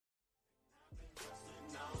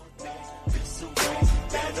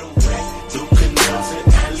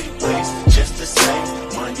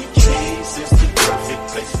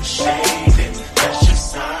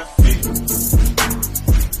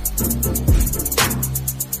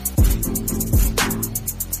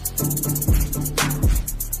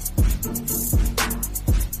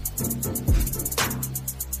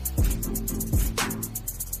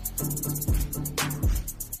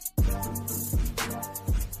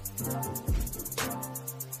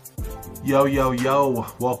Yo, yo, yo,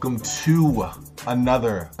 welcome to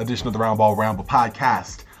another edition of the Roundball Ramble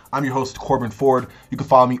podcast. I'm your host, Corban Ford. You can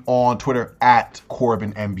follow me on Twitter at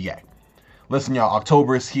CorbanNBA. Listen, y'all,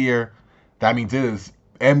 October is here. That means it is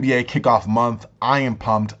NBA kickoff month. I am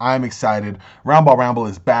pumped. I am excited. Roundball Ramble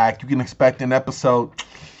is back. You can expect an episode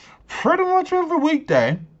pretty much every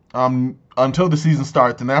weekday until the season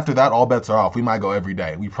starts, and after that, all bets are off. We might go every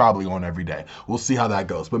day. We probably on every day. We'll see how that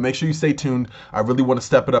goes. But make sure you stay tuned. I really want to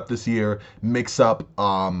step it up this year, mix up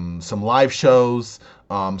some live shows,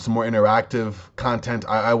 some more interactive content.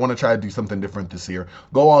 I want to try to do something different this year.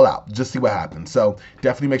 Go all out. Just see what happens. So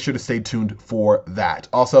definitely make sure to stay tuned for that.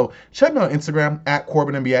 Also, check me on Instagram at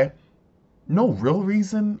CorbanNBA. No real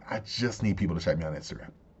reason. I just need people to check me on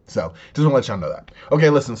Instagram. So just want to let y'all know that. Okay,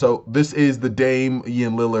 listen. So this is the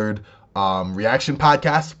Damian Lillard reaction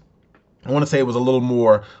podcast. I want to say it was a little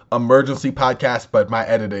more emergency podcast, but my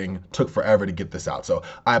editing took forever to get this out. So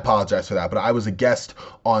I apologize for that. But I was a guest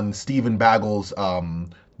on Steven Bagell's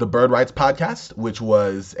The Bird Rights podcast, which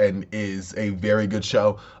was and is a very good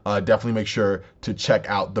show. Definitely make sure to check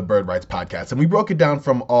out the Bird Rights podcast. And we broke it down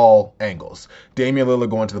from all angles. Damian Lillard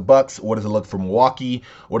going to the Bucks. What does it look for Milwaukee?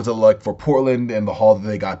 What does it look like for Portland and the haul that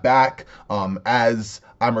they got back? As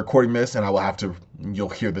I'm recording this, and I will have to, you'll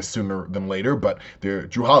hear this sooner than later, but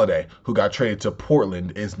Jrue Holiday, who got traded to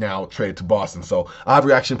Portland, is now traded to Boston. So I have a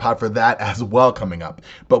reaction pod for that as well coming up.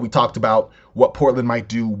 But we talked about what Portland might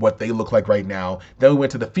do, what they look like right now. Then we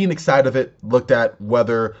went to the Phoenix side of it, looked at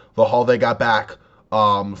whether the haul they got back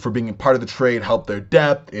for being part of the trade helped their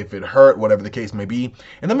depth, if it hurt, whatever the case may be.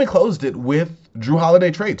 And then we closed it with Jrue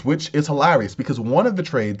Holiday trades, which is hilarious because one of the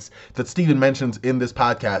trades that Steven mentions in this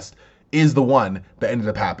podcast is the one that ended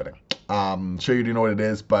up happening. Sure you do know what it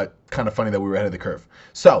is, but kind of funny that we were ahead of the curve.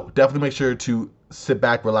 So definitely make sure to sit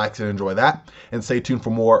back, relax, and enjoy that. And stay tuned for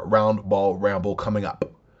more Roundball Ramble coming up.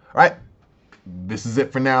 All right, this is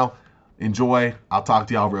it for now. Enjoy. I'll talk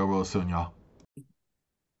to y'all real soon, y'all.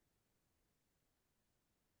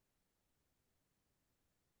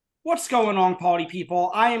 What's going on, party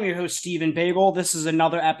people? I am your host, Steven Bagell. This is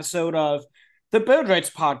another episode of the Bird Rights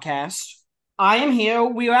Podcast. I am here.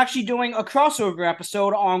 We are actually doing a crossover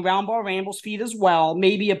episode on Roundball Ramble's feed as well.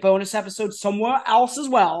 Maybe a bonus episode somewhere else as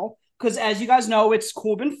well. Because as you guys know, it's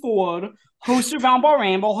Corban Ford, host of Roundball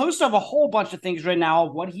Ramble, host of a whole bunch of things right now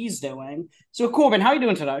of what he's doing. So, Corban, how are you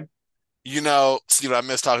doing today? You know, Steve, I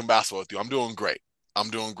miss talking basketball with you. I'm doing great.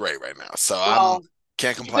 I'm doing great right now. So I Well,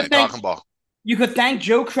 can't you complain. could thank, Talking ball. you could thank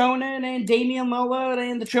Joe Cronin and Damian Lillard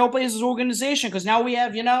and the Trailblazers organization because now we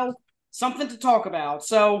have, something to talk about.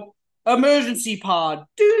 So, emergency pod.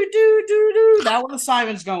 Do. That was the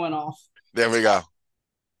sirens going off. There we go.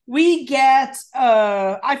 We get,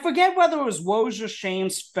 I forget whether it was Woj or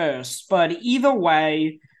Shames first, but either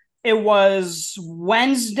way, it was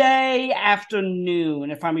Wednesday afternoon,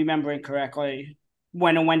 if I'm remembering correctly,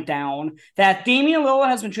 when it went down, that Damian Lillard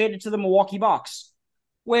has been traded to the Milwaukee Bucks,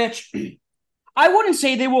 which I wouldn't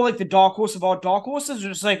say they were like the dark horse of all dark horses. It's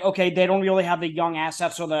just like, okay, they don't really have the young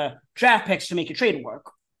assets or the draft picks to make a trade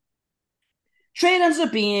work. Trade ends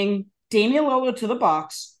up being Damian Lillard to the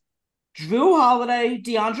Bucks, Jrue Holiday,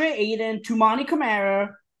 DeAndre Ayton, Toumani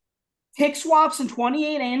Camara, pick swaps in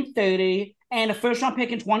 28 and 30, and a first-round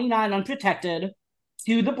pick in 29 unprotected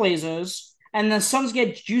to the Blazers. And the Suns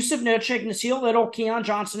get Jusuf Nurkic, Nasir Little, Keon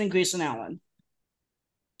Johnson, and Grayson Allen.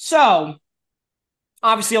 So,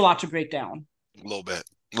 obviously a lot to break down. A little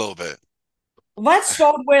bit. Let's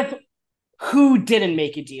start with who didn't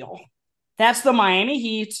make a deal. That's the Miami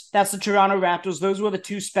Heat. That's the Toronto Raptors. Those were the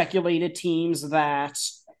two speculated teams that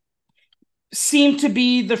seem to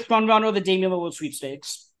be the frontrunner of the Damian Lillard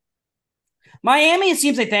sweepstakes. Miami, it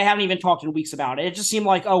seems like they haven't even talked in weeks about it. It just seemed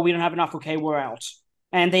like, oh, we don't have enough. Okay, we're out.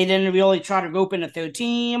 And they didn't really try to rope in a third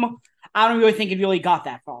team. I don't really think it really got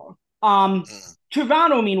that far.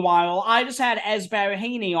 Toronto, meanwhile, I just had Ez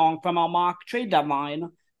Barahani on from our mock trade deadline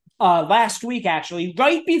last week, actually,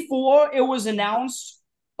 right before it was announced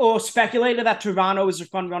or speculated that Toronto is a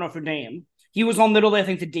front runner for Dame. He was on literally, I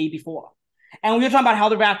think, the day before. And we were talking about how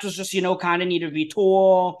the Raptors just, kind of need to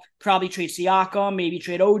retool, probably trade Siakam, maybe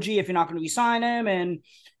trade OG if you're not going to re-sign him. And,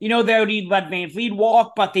 they already let Van Vliet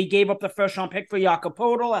walk, but they gave up the first-round pick for Jakob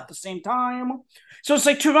Poeltl at the same time. So it's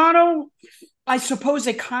like Toronto, I suppose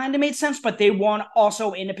it kind of made sense, but they weren't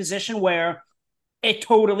also in a position where it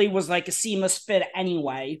totally was like a seamless fit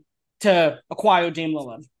anyway to acquire Dame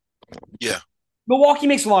Lillard. Yeah. Milwaukee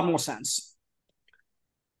makes a lot more sense.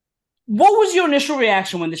 What was your initial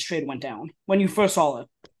reaction when this trade went down, when you first saw it?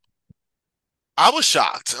 I was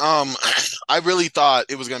shocked. I really thought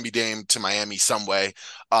it was going to be Dame to Miami some way.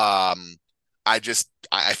 I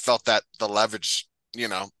felt that the leverage,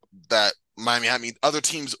 that Miami had. I mean, other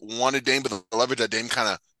teams wanted Dame, but the leverage that Dame kind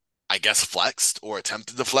of, I guess, flexed or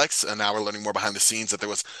attempted to flex, and now we're learning more behind the scenes that there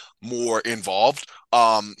was more involved.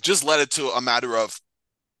 Just led it to a matter of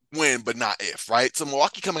when, but not if, right? So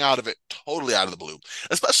Milwaukee coming out of it totally out of the blue,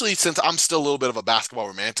 especially since I'm still a little bit of a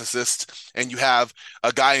basketball romanticist, and you have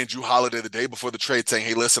a guy in Jrue Holiday the day before the trade saying,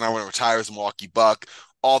 "Hey, listen, I want to retire as a Milwaukee Buck."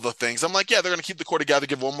 All the things. I'm like, yeah, they're going to keep the core together,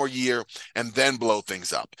 give one more year, and then blow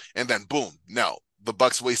things up. And then boom, no, the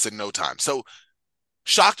Bucks wasted no time. So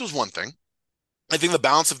shocked was one thing. I think the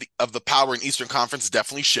balance of the power in Eastern Conference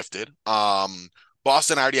definitely shifted.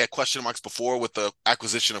 Boston, I already had question marks before with the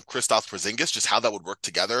acquisition of Kristaps Porzingis, just how that would work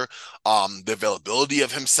together. The availability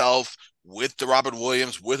of himself with the Robert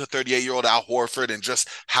Williams, with a 38-year-old Al Horford, and just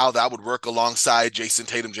how that would work alongside Jason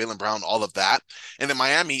Tatum, Jaylen Brown, all of that. And then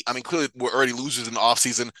Miami, I mean, clearly we're already losers in the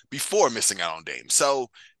offseason before missing out on Dame. So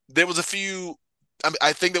there was a few,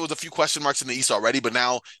 I think there was a few question marks in the East already, but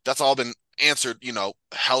now that's all been answered,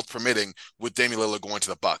 health permitting, with Damian Lillard going to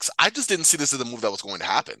the Bucks. I just didn't see this as a move that was going to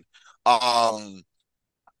happen.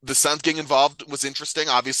 The Suns getting involved was interesting.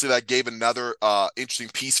 Obviously, that gave another interesting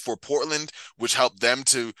piece for Portland, which helped them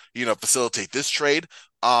to, facilitate this trade.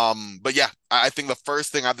 But yeah, I think the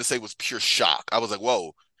first thing I have to say was pure shock. I was like,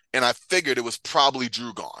 whoa. And I figured it was probably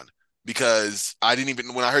Jrue gone, because I didn't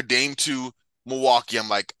even, when I heard Dame to Milwaukee, I'm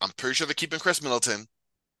like, I'm pretty sure they're keeping Chris Middleton.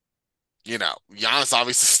 Giannis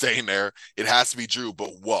obviously staying there. It has to be Jrue, but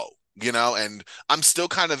whoa. And I'm still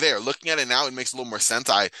kind of there. Looking at it now, it makes a little more sense.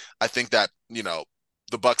 I think that,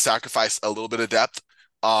 the Bucks sacrifice a little bit of depth,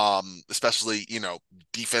 especially,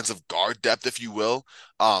 defensive guard depth, if you will,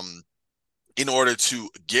 in order to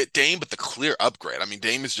get Dame, but the clear upgrade. I mean,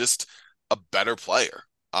 Dame is just a better player.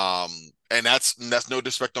 And that's no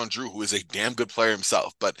disrespect on Jrue, who is a damn good player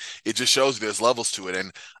himself, but it just shows there's levels to it,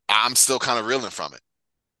 and I'm still kind of reeling from it.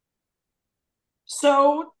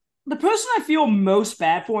 So the person I feel most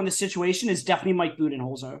bad for in this situation is definitely Mike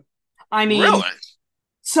Budenholzer. I mean, really?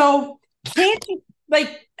 So can't you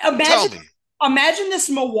imagine this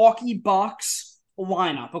Milwaukee Bucks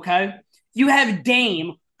lineup, okay? You have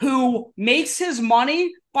Dame, who makes his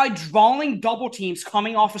money by drawing double teams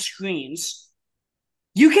coming off of screens.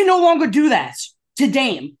 You can no longer do that to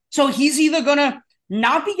Dame. So he's either going to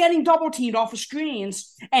not be getting double teamed off of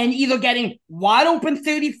screens and either getting wide open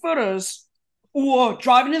 30-footers or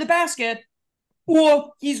driving to the basket,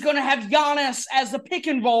 or he's going to have Giannis as the pick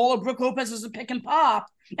and roll or Brook Lopez as the pick and pop,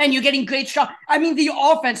 and you're getting great shots. I mean, the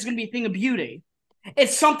offense is going to be a thing of beauty.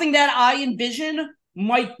 It's something that I envision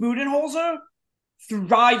Mike Budenholzer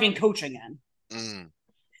thriving coaching in.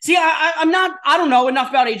 See, I don't know enough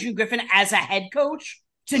about Adrian Griffin as a head coach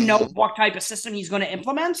to know what type of system he's going to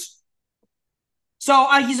implement. So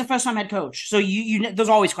he's a first-time head coach. So there's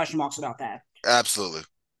always question marks about that. Absolutely.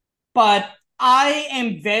 But I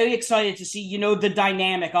am very excited to see, the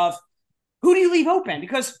dynamic of who do you leave open?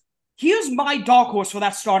 Because here's my dark horse for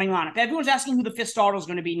that starting lineup. Everyone's asking who the fifth starter is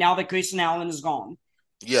going to be now that Grayson Allen is gone.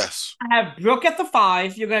 Yes. I have Brook at the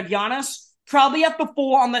 5. You're going to have Giannis probably at the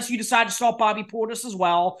 4, unless you decide to start Bobby Portis as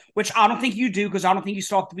well, which I don't think you do, because I don't think you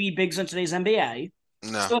start 3 bigs in today's NBA.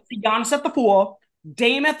 No. So it's Giannis at the 4,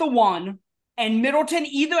 Dame at the 1, and Middleton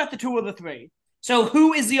either at the 2 or the 3. So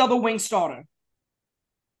who is the other wing starter?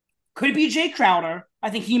 Could be Jay Crowder. I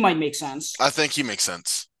think he might make sense. I think he makes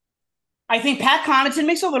sense. I think Pat Connaughton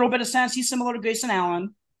makes a little bit of sense. He's similar to Grayson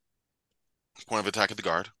Allen. Point of attack at the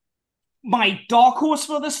guard. My dark horse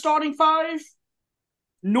for the starting 5,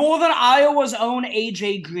 Northern Iowa's own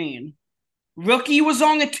AJ Green. Rookie was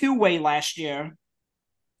on a 2-way last year.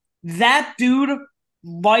 That dude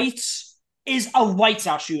is a lights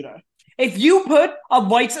out shooter. If you put a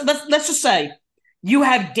let's just say you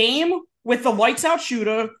have Dame with the lights out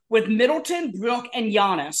shooter with Middleton, Brook, and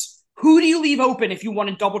Giannis. Who do you leave open if you want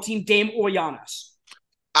to double team Dame or Giannis?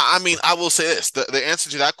 I mean, I will say this: the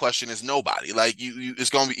answer to that question is nobody. Like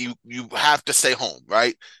it's going to be you have to stay home,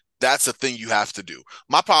 right? That's the thing you have to do.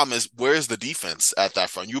 My problem is, where's the defense at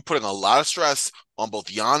that front? You're putting a lot of stress on both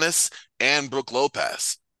Giannis and Brook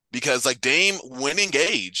Lopez, because like Dame, when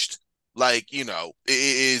engaged,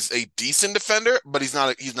 is a decent defender, but he's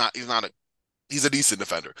a decent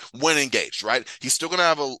defender when engaged, right? He's still going to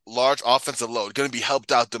have a large offensive load, going to be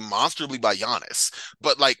helped out demonstrably by Giannis.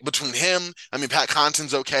 But between him, I mean, Pat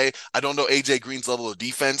Connaughton's okay. I don't know AJ Green's level of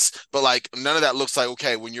defense, but none of that looks like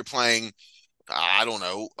okay when you're playing, I don't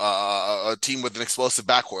know, a team with an explosive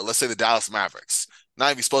backcourt. Let's say the Dallas Mavericks. Not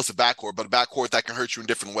even explosive backcourt, but a backcourt that can hurt you in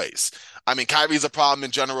different ways. I mean, Kyrie's a problem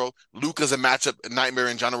in general. Luka's a matchup nightmare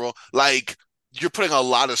in general. You're putting a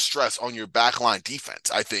lot of stress on your backline defense,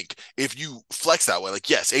 I think, if you flex that way.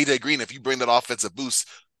 Yes, AJ Green, if you bring that offensive boost,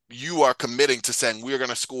 you are committing to saying we're going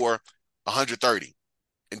to score 130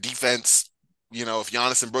 in defense. You know, if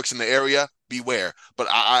Giannis and Brooks in the area, beware. But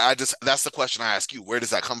I just, that's the question I ask you. Where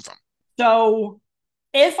does that come from? So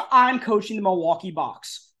if I'm coaching the Milwaukee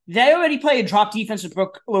Bucks, they already play a drop defense with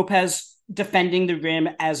Brook Lopez defending the rim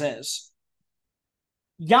as is.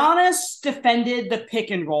 Giannis defended the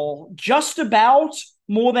pick and roll just about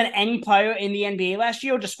more than any player in the NBA last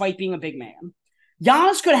year, despite being a big man.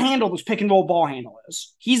 Giannis could handle those pick and roll ball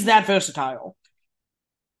handlers. He's that versatile.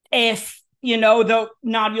 If, they're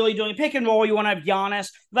not really doing pick and roll, you want to have Giannis.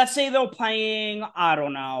 Let's say they're playing, I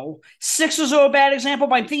don't know. Sixers are a bad example,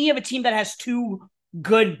 but I'm thinking of a team that has two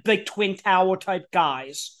good, like, twin tower type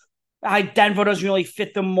guys. Denver doesn't really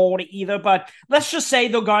fit the mold either, but let's just say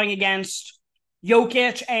they're going against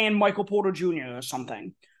Jokic and Michael Porter Jr. or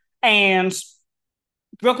something. And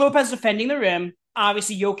Brook Lopez defending the rim.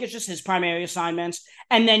 Obviously, Jokic is his primary assignments.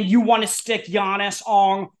 And then you want to stick Giannis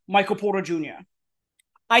on Michael Porter Jr.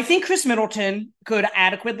 I think Chris Middleton could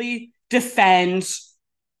adequately defend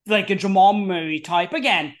like a Jamal Murray type.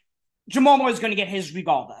 Again, Jamal Murray is going to get his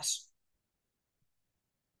regardless.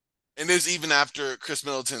 And there's even after Chris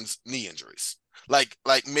Middleton's knee injuries. Like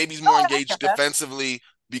maybe he's more engaged defensively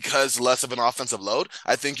because less of an offensive load.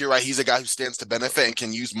 I think you're right. He's a guy who stands to benefit and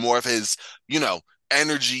can use more of his,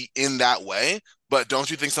 energy in that way. But don't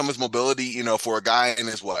you think some of his mobility, for a guy in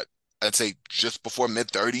his I'd say just before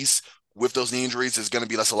mid-30s with those knee injuries is going to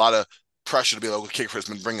be less a lot of pressure to be able to kick Chris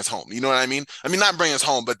and bring us home. You know what I mean? I mean, not bring us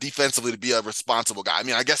home, but defensively to be a responsible guy. I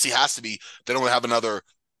mean, I guess he has to be. They don't have another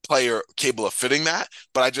player capable of fitting that.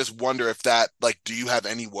 But I just wonder if that, do you have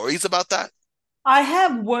any worries about that? I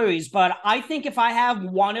have worries, but I think if I have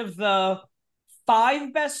one of the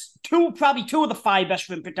probably two of the five best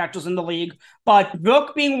rim protectors in the league, but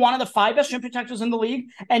Brook being one of the five best rim protectors in the league,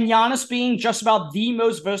 and Giannis being just about the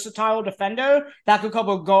most versatile defender that could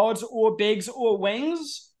cover guards or bigs or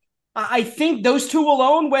wings, I think those two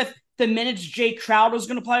alone, with the minutes Jay Crowder's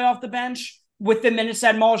going to play off the bench, with the minutes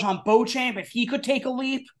that Marjan Beauchamp, if he could take a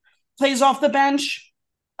leap, plays off the bench,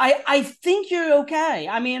 I think you're okay.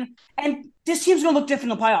 I mean, and this team's going to look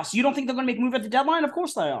different in the playoffs. You don't think they're going to make a move at the deadline? Of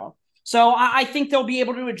course they are. So I think they'll be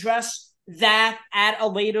able to address that at a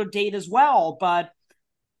later date as well. But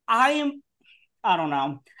I don't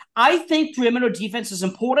know. I think perimeter defense is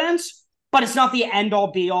important, but it's not the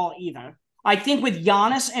end-all be-all either. I think with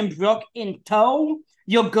Giannis and Brook in tow,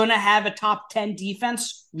 you're going to have a top 10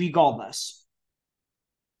 defense regardless.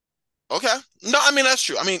 Okay. No, I mean, that's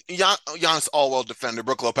true. I mean, Giannis all-world defender.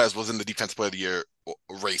 Brook Lopez was in the Defensive Player of the Year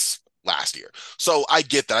race last year. So I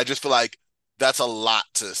get that. I just feel like that's a lot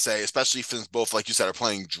to say, especially since both, like you said, are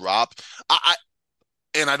playing drop.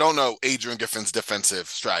 And I don't know Adrian Griffin's defensive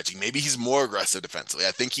strategy. Maybe he's more aggressive defensively.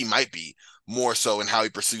 I think he might be more so in how he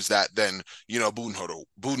pursues that than,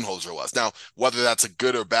 Budenholzer was. Now, whether that's a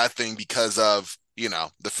good or bad thing because of,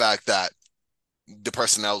 the fact that the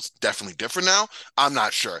personnel's definitely different now, I'm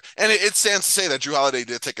not sure. And it stands to say that Jrue Holiday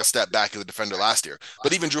did take a step back as a defender last year.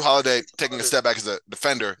 But even Jrue Holiday taking a step back as a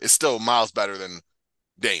defender is still miles better than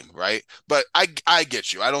Dame, right? But I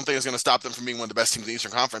get you. I don't think it's going to stop them from being one of the best teams in the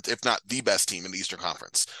Eastern Conference, if not the best team in the Eastern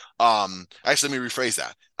Conference. Actually, let me rephrase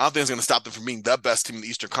that. I don't think it's going to stop them from being the best team in the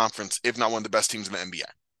Eastern Conference, if not one of the best teams in the NBA.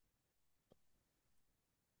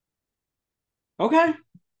 Okay.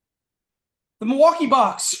 The Milwaukee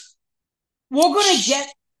Bucks.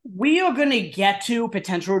 We are going to get to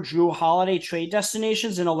potential Jrue Holiday trade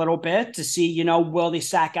destinations in a little bit to see, will they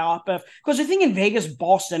stack up? Because I think in Vegas,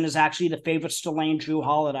 Boston is actually the favorites to land Jrue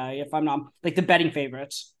Holiday, if I'm not, the betting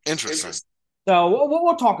favorites. Interesting. So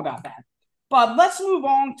we'll talk about that. But let's move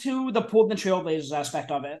on to the Portland Trailblazers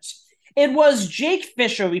aspect of it. It was Jake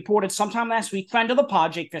Fisher reported sometime last week, friend of the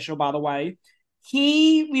pod, Jake Fisher, by the way.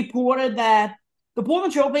 He reported that the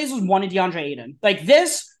Portland Trailblazers wanted DeAndre Ayton.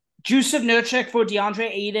 This Jusuf Nurkic for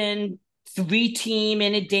DeAndre Ayton, 3-team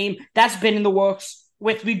in a Dame, that's been in the works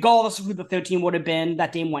with regardless of who the third team would have been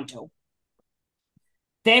that Dame went to.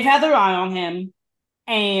 They've had their eye on him,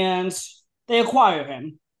 and they acquire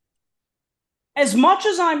him. As much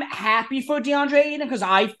as I'm happy for DeAndre Ayton, because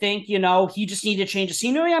I think, he just needed to change the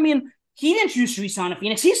scenery. I mean, he didn't choose to resign in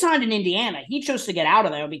Phoenix. He signed in Indiana. He chose to get out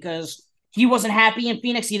of there because he wasn't happy in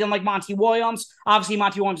Phoenix. He didn't like Monty Williams. Obviously,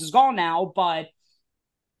 Monty Williams is gone now, but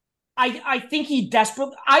I think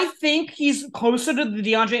I think he's closer to the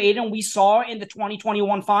DeAndre Ayton we saw in the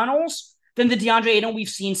 2021 finals than the DeAndre Ayton we've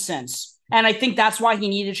seen since. And I think that's why he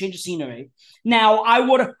needed to change the scenery. Now,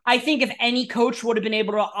 I think if any coach would have been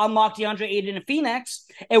able to unlock DeAndre Ayton in Phoenix,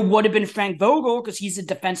 it would have been Frank Vogel because he's a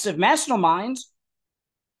defensive mastermind.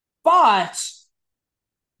 But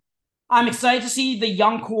I'm excited to see the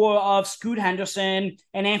young core of Scoot Henderson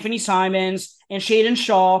and Anthony Simons and Shaden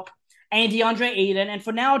Sharp and DeAndre Ayton. And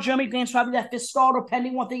for now, Jeremy Grant's probably that fifth starter,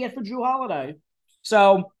 pending what they get for Jrue Holiday.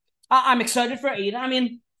 So I'm excited for Ayton. I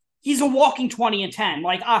mean, he's a walking 20 and 10.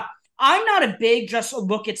 Like, I'm not a big just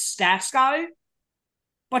look at stats guy,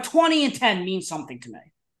 but 20 and 10 means something to me.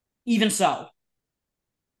 Even so.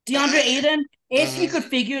 DeAndre Ayton, if he could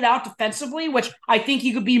figure it out defensively, which I think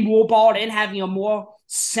he could be more balled in, having a more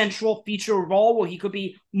central feature role where he could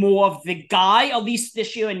be more of the guy, at least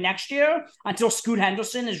this year and next year, until Scoot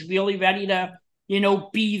Henderson is really ready to,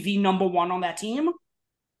 be the number one on that team.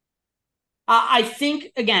 I think,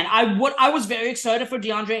 again, I was very excited for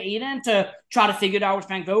DeAndre Ayton to try to figure it out with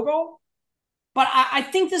Frank Vogel, but I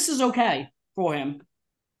think this is okay for him.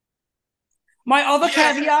 My other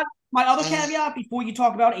caveat before you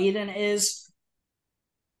talk about Ayton is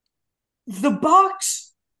the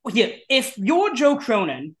Bucks. Yeah, if you're Joe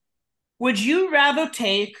Cronin, would you rather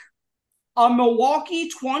take a Milwaukee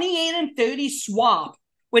 28 and 30 swap,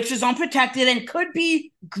 which is unprotected and could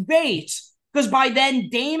be great, because by then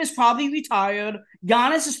Dame is probably retired,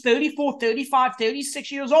 Giannis is 34, 35,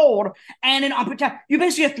 36 years old, and an unprotected, you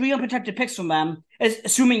basically have 3 unprotected picks from them,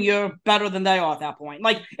 assuming you're better than they are at that point.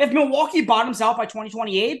 Like, if Milwaukee bottoms out by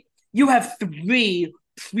 2028, you have 3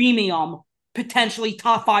 premium, potentially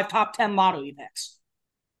top 5, top 10 lottery picks.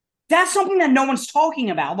 That's something that no one's talking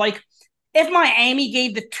about. Like, if Miami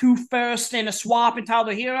gave the 2 first and a swap and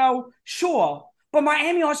Tyler Hero, sure. But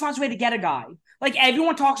Miami always finds a way to get a guy. Like,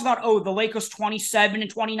 everyone talks about, the Lakers 27 and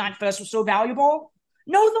 29 first were so valuable.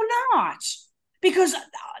 No, they're not. Because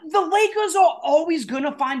the Lakers are always going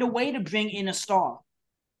to find a way to bring in a star.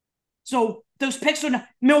 So those picks are not,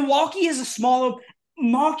 Milwaukee is a smaller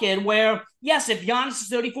market where, yes, if Giannis is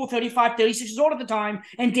 34, 35, 36 years old at the time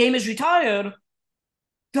and Dame is retired,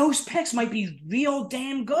 those picks might be real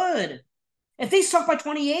damn good. If they suck by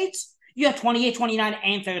 28, you have 28, 29,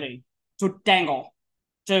 and 30 to dangle,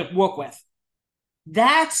 to work with.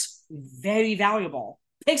 That's very valuable.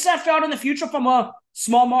 Picks that out in the future from a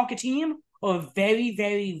small market team are very,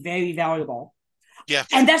 very, very valuable. Yeah.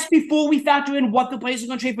 And that's before we factor in what the Blazers are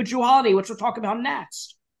going to trade for Jrue Holiday, which we'll talk about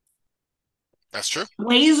next. That's true.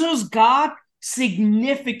 Blazers got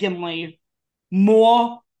significantly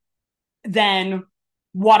more than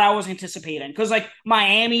what I was anticipating. Because, like,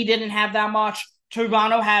 Miami didn't have that much.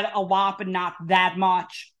 Toronto had a lot, but not that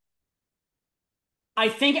much. I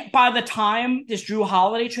think by the time this Jrue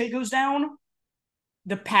Holiday trade goes down,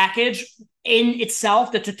 the package in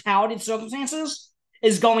itself, the totality of circumstances,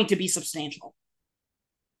 is going to be substantial.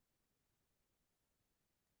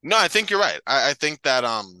 No, I think you're right. I think that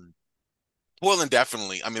Portland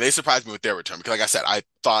definitely, I mean, they surprised me with their return because, like I said, I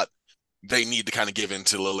thought they need to kind of give in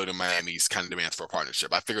to Lillard and Miami's kind of demands for a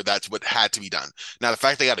partnership. I figured that's what had to be done. Now, the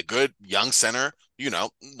fact they got a good young center,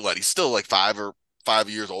 he's still like 5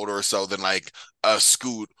 years older or so than like a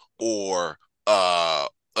Scoot or a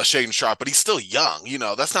Shaden Sharp, but he's still young.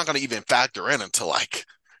 That's not going to even factor in until like,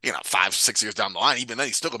 5, 6 years down the line. Even then,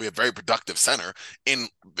 he's still going to be a very productive center in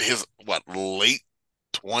his, late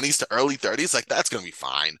 20s to early 30s. Like, that's going to be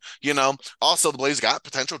fine. Also, the Blazers got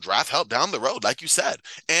potential draft help down the road, like you said.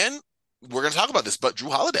 And we're going to talk about this, but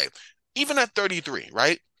Jrue Holiday, even at 33,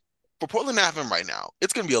 right? For Portland to have him right now,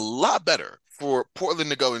 it's going to be a lot better for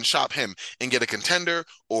Portland to go and shop him and get a contender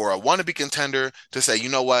or a wannabe contender to say, you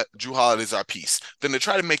know what, Jrue Holiday's our piece, than to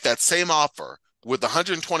try to make that same offer with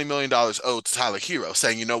 $120 million owed to Tyler Hero,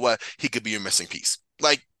 saying, you know what, he could be your missing piece.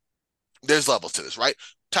 Like, there's levels to this, right?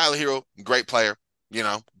 Tyler Hero, great player,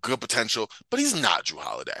 good potential, but he's not Jrue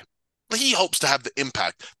Holiday. He hopes to have the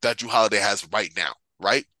impact that Jrue Holiday has right now,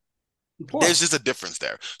 right? There's just a difference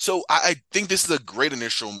there. So I think this is a great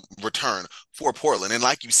initial return for Portland. And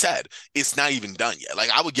like you said, it's not even done yet.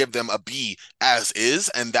 Like, I would give them a B as is,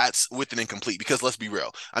 and that's with an incomplete, because let's be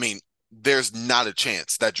real. I mean, there's not a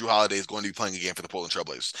chance that Jrue Holiday is going to be playing a game for the Portland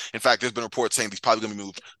Trailblazers. In fact, there's been reports saying he's probably going to be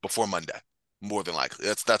moved before Monday, more than likely.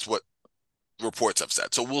 That's what reports have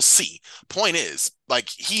said. So we'll see. Point is, like,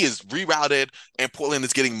 he is rerouted and Portland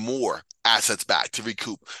is getting more assets back to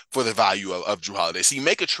recoup for the value of Jrue Holiday. So you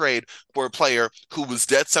make a trade for a player who was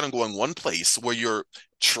dead set on going one place, where your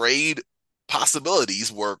trade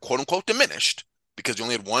possibilities were quote unquote diminished because you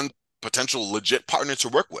only had one potential legit partner to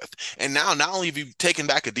work with. And now, not only have you taken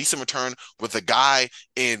back a decent return with a guy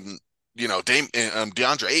in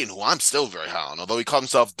DeAndre Ayton, who I'm still very high on, although he calls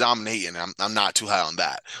himself dominating, I'm not too high on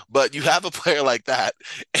that. But you have a player like that,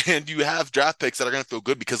 and you have draft picks that are going to feel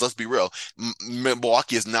good, because let's be real,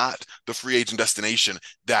 Milwaukee is not the free agent destination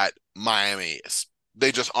that Miami is.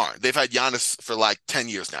 They just aren't. They've had Giannis for like 10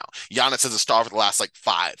 years now. Giannis is a star for the last like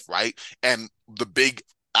 5, right? And the big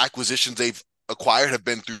acquisitions they've acquired have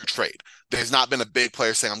been through trade. There's not been a big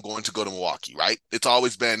player saying, I'm going to go to Milwaukee, right? It's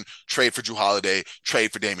always been trade for Jrue Holiday,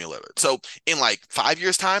 trade for Damian Lillard. So in like 5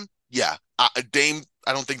 years' time, yeah, Dame,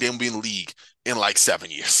 I don't think Dame will be in the league in like 7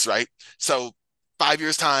 years, right? So 5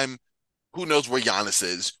 years' time, who knows where Giannis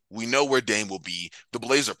is? We know where Dame will be. The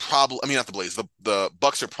Blazers are probably, I mean, not the Blazers, the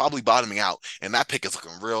Bucks are probably bottoming out, and that pick is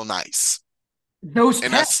looking real nice. Those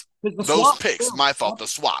And picks, that's the those swap. picks, my fault, the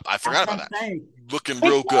swap. I That's forgot what about I'm that. saying. Looking Pick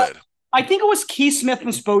real good. I think it was Keith Smith and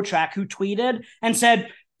Spotrac who tweeted and said,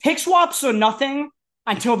 pick swaps are nothing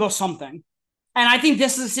until they're something. And I think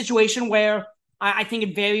this is a situation where I think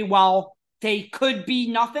it very well, they could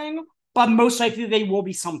be nothing, but most likely they will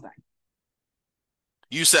be something.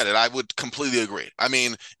 You said it. I would completely agree. I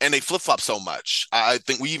mean, and they flip-flop so much. I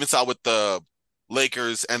think we even saw with the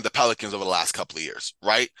Lakers and the Pelicans over the last couple of years,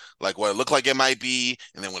 right? Like what it looked like it might be,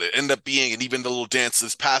 and then what it ended up being, and even the little dance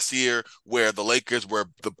this past year where the Lakers were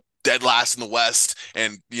the dead last in the West,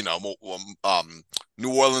 and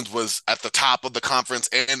New Orleans was at the top of the conference,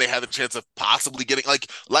 and they had the chance of possibly getting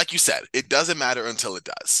like you said, it doesn't matter until it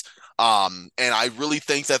does. And I really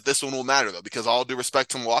think that this one will matter though, because all due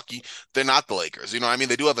respect to Milwaukee, they're not the Lakers. You know what I mean?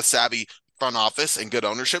 They do have a savvy front office and good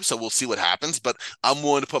ownership, so we'll see what happens. But I'm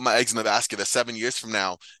willing to put my eggs in the basket that 7 years from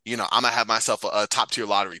now, I'm gonna have myself a top tier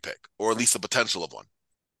lottery pick, or at least the potential of one.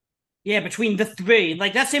 Yeah, between the three.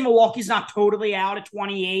 Like, let's say Milwaukee's not totally out at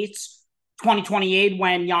 2028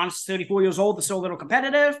 when Giannis is 34 years old. They're still a little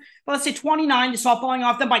competitive. But let's say 29, they start falling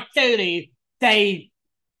off. Then by 30, they're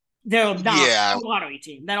not Yeah, a lottery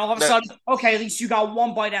team. Then all of a that, sudden, okay, at least you got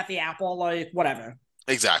one bite at the apple, like whatever.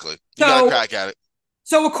 exactly. You got to crack at it.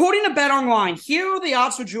 So according to Bet Online, here are the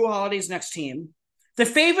odds for Jrue Holiday's next team. The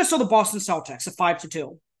favorites are the Boston Celtics at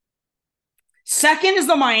 5-2. Second is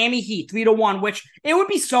the Miami Heat, 3-1, which it would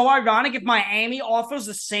be so ironic if Miami offers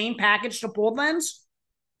the same package to Portland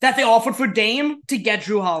that they offered for Dame to get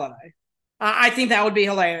Jrue Holiday. I think that would be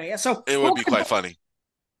hilarious. So It would be quite funny.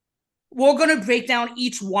 We're going to break down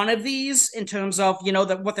each one of these in terms of,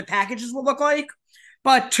 what the packages will look like.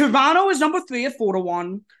 But Toronto is number 3 at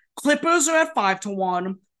 4-1. Clippers are at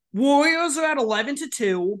 5-1. Warriors are at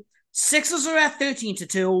 11-2. Sixers are at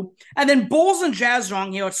 13-2. And then Bulls and Jazz are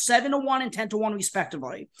on here at 7-1 and 10-1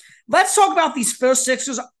 respectively. Let's talk about these first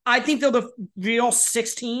Sixers. I think they're the real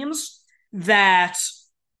 6 teams that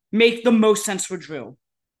make the most sense for Jrue.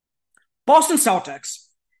 Boston Celtics.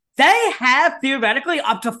 They have theoretically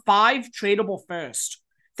up to 5 tradable first.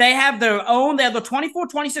 They have their own. They have the 24,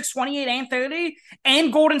 26, 28, and 30,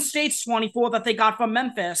 and Golden State's 24 that they got from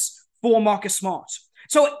Memphis for Marcus Smart.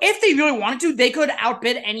 So if they really wanted to, they could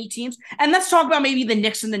outbid any teams. And let's talk about maybe the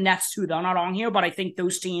Knicks and the Nets too. They're not on here, but I think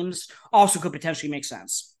those teams also could potentially make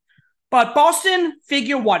sense. But Boston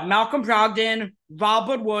figure what? Malcolm Brogdon,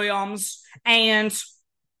 Robert Williams, and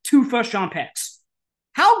 2 first-round picks.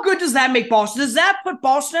 How good does that make Boston? Does that put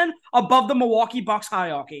Boston above the Milwaukee Bucks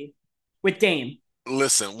hierarchy with Dame?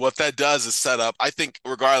 Listen, what that does is set up, I think,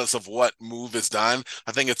 regardless of what move is done,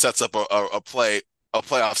 I think it sets up a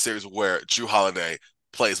playoff series where Jrue Holiday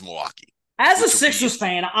plays Milwaukee. As a Sixers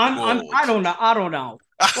fan, I don't know.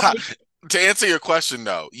 Like, to answer your question,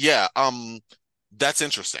 though, yeah, that's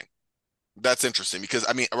interesting. That's interesting because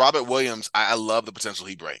I mean Robert Williams, I love the potential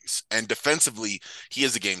he brings, and defensively he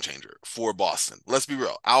is a game changer for Boston. Let's be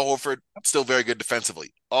real. Al Horford still very good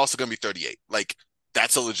defensively, also going to be 38. Like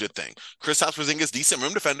that's a legit thing. Kristaps Porzingis, decent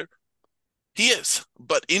rim defender, he is,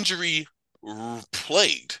 but injury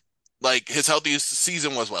plagued. Like his healthiest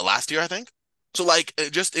season was what, last year I think. So like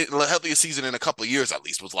the healthiest season in a couple of years at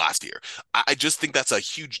least was last year. I just think that's a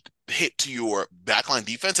huge hit to your backline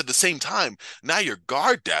defense. At the same time, now your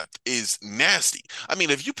guard depth is nasty. I mean,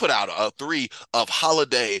 if you put out a 3 of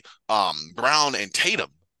Holiday, Brown, and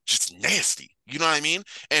Tatum, just nasty. You know what I mean?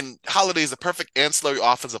 And Holiday is a perfect ancillary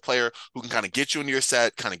offensive player who can kind of get you into your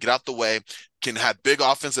set, kind of get out the way, can have big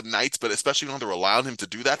offensive nights, but especially you don't have to rely on him to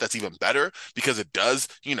do that. That's even better because it does,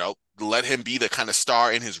 let him be the kind of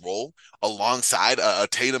star in his role alongside a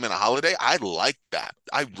Tatum and a Holiday. I like that.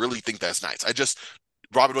 I really think that's nice.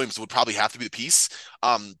 Robert Williams would probably have to be the piece.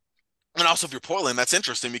 And also if you're Portland, that's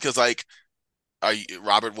interesting because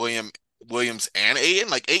Robert Williams and Ayton,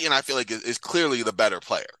 like Ayton, I feel like is clearly the better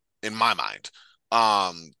player in my mind.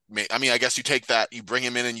 I mean, I guess you take that, you bring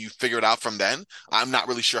him in and you figure it out from then. I'm not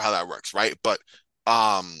really sure how that works, right? But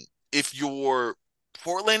if you're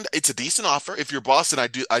Portland, it's a decent offer. If you're Boston, I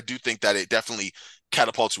do think that it definitely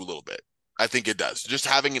catapults you a little bit. I think it does. Just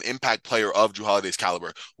having an impact player of Jrue Holiday's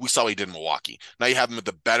caliber, we saw what he did in Milwaukee. Now you have him with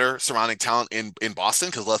the better surrounding talent in Boston,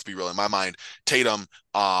 because let's be real, in my mind, Tatum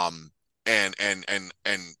and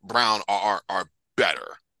Brown are better.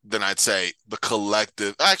 then I'd say the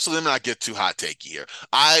collective. Actually, let me not get too hot takey here.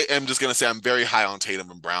 I am just gonna say I'm very high on Tatum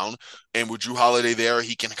and Brown, and with Jrue Holiday there,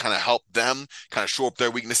 he can kind of help them, kind of shore up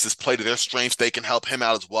their weaknesses, play to their strengths. They can help him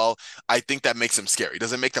out as well. I think that makes him scary.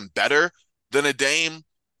 Does it make them better than a Dame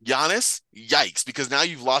Giannis? Yikes! Because now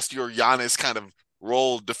you've lost your Giannis kind of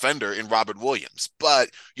role defender in Robert Williams, but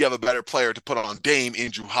you have a better player to put on Dame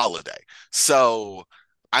in Jrue Holiday. So,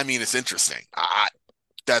 I mean, it's interesting.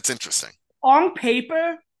 That's interesting. On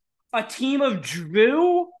paper, a team of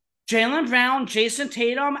Jrue, Jaylen Brown, Jason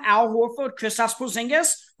Tatum, Al Horford, Kristaps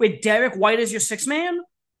Porzingis, with Derek White as your sixth man,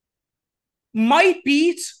 might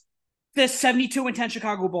beat the 72-10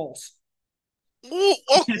 Chicago Bulls. Whoa!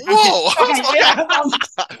 Okay. Yeah.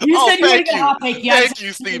 You said you thank get you. Hot take. Yeah, Thank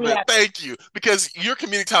you, Steven. Thank you. Because your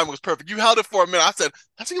comedic timing was perfect. You held it for a minute. I said,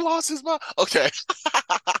 has he lost his mind? Okay.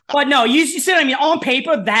 But no, you see what I mean? On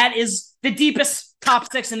paper, that is the deepest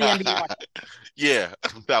top six in the NBA. Yeah,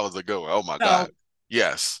 that was a good one. Oh, my God.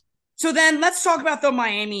 Yes. So then let's talk about the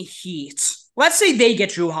Miami Heat. Let's say they get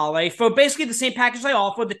Jrue Holiday for basically the same package they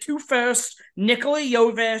offer, the 2 firsts, Nikola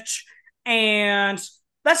Jovic, and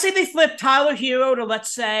let's say they flip Tyler Hero to,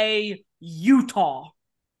 let's say, Utah.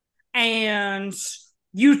 And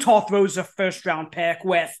Utah throws a first-round pick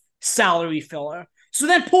with salary filler. So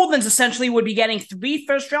then Portland's essentially would be getting 3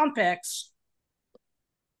 first-round picks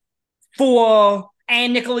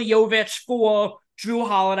and Nikola Jovic for Jrue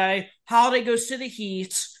Holiday. Holiday goes to the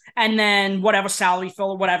Heat, and then whatever salary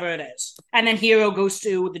filler, whatever it is. And then Hero goes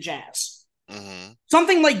to the Jazz. Mm-hmm.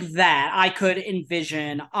 Something like that I could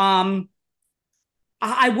envision.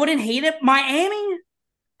 I wouldn't hate it. Miami,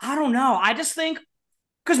 I don't know. I just think,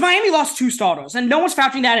 because Miami lost 2 starters, and no one's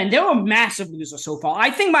factoring that in. They were a massive loser so far.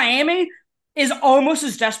 I think Miami is almost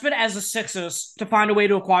as desperate as the Sixers to find a way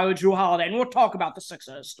to acquire Jrue Holiday, and we'll talk about the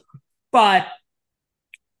Sixers. But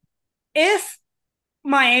if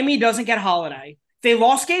Miami doesn't get Holiday, they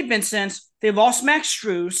lost Gabe Vincent, they lost Max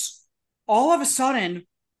Strus, all of a sudden,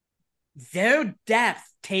 their depth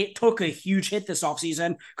took a huge hit this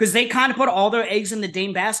offseason because they kind of put all their eggs in the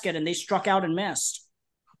Dame basket and they struck out and missed.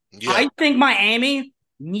 Yeah. I think Miami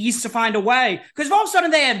needs to find a way because all of a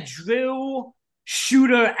sudden they have Jrue,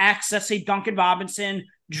 Shooter X, let's say Duncan Robinson,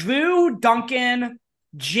 Jrue, Duncan,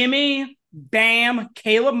 Jimmy, Bam,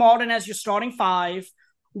 Caleb Martin as your starting 5,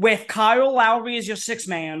 with Kyle Lowry as your 6th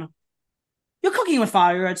man. You're cooking with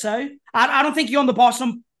fire, I'd say. I don't think you're on the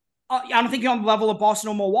Boston. I don't think you're on the level of Boston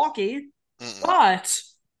or Milwaukee, but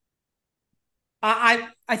I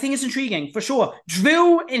think it's intriguing for sure.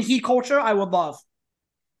 Jrue in Heat culture, I would love.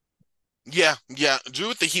 Yeah. Jrue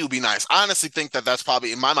with the Heat would be nice. I honestly think that's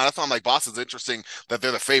probably, in my mind, I thought like Boston's interesting that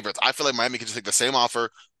they're the favorites. I feel like Miami could just take the same offer,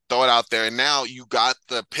 throw it out there, and now you got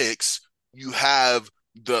the picks. You have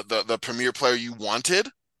the premier player you wanted.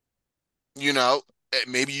 You know,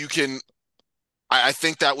 maybe you can. I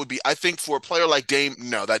think that would be. I think for a player like Dame,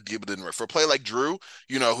 no, that deal didn't work. For a player like Jrue,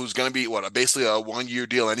 who's going to be basically a 1-year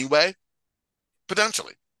deal anyway,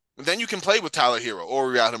 potentially. Then you can play with Tyler Hero or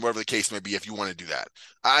without him, whatever the case may be, if you want to do that.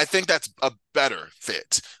 I think that's a better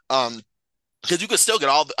fit. Because you could still get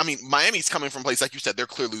Miami's coming from a place, like you said, they're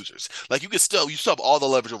clear losers. Like you still have all the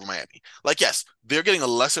leverage over Miami. Like, yes, they're getting a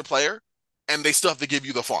lesser player and they still have to give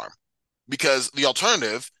you the farm. Because the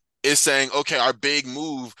alternative is saying, okay, our big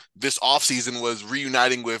move this offseason was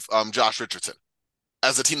reuniting with Josh Richardson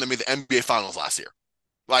as a team that made the NBA Finals last year.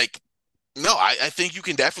 Like, no, I think you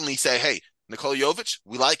can definitely say, hey, Nikola Jovic,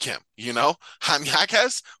 we like him, Jaime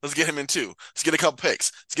Jaquez, let's get him in too. Let's get a couple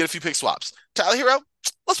picks. Let's get a few pick swaps. Tyler Hero,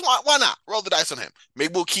 why not? Roll the dice on him.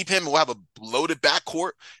 Maybe we'll keep him and we'll have a loaded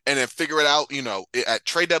backcourt and then figure it out, at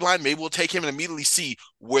trade deadline. Maybe we'll take him and immediately see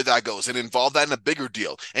where that goes and involve that in a bigger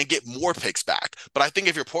deal and get more picks back. But I think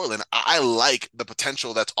if you're Portland, I like the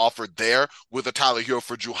potential that's offered there with a Tyler Hero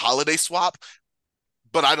for Jrue Holiday swap.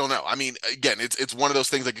 But I don't know. I mean, again, it's one of those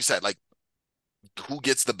things, like you said, like, who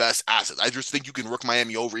gets the best assets? I just think you can rook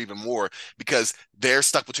Miami over even more because they're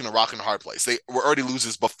stuck between a rock and a hard place. They were already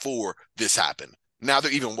losers before this happened. Now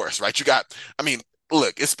they're even worse, right?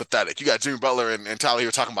 Look, it's pathetic. You got Jimmy Butler and Tyler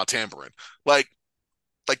here talking about tampering. Like,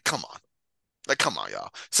 come on. Like, come on, y'all.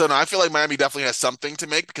 So no, I feel like Miami definitely has something to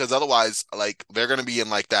make because otherwise, like, they're going to be in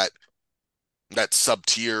like that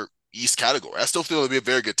sub-tier East category. I still feel they'll be a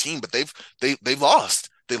very good team, but they've lost.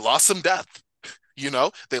 They lost some depth.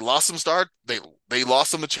 They lost some star. They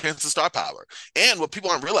lost some chance to star power. And what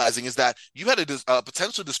people aren't realizing is that you had a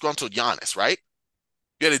potentially disgruntled Giannis, right?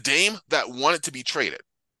 You had a Dame that wanted to be traded.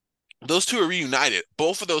 Those two are reunited.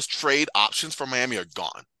 Both of those trade options for Miami are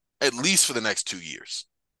gone, at least for the next 2 years.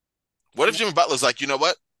 What if Jimmy Butler's like, you know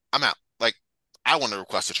what? I'm out. Like, I want to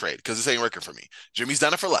request a trade because this ain't working for me. Jimmy's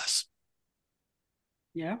done it for less.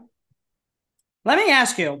 Yeah. Let me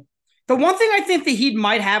ask you. The one thing I think the Heat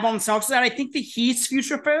might have on the Celtics is that I think the Heat's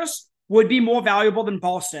future first would be more valuable than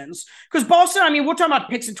Boston's. Because Boston, I mean, we're talking about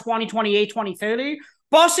picks in 2028, 2030.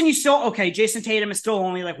 Boston, you still, okay, Jason Tatum is still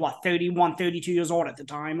only like, what, 31, 32 years old at the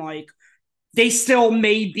time. Like, they still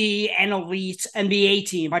may be an elite NBA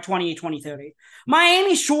team by 28, 2030.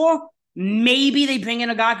 Miami, sure, maybe they bring in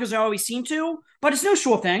a guy because they always seem to, but it's no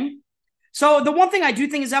sure thing. So the one thing I do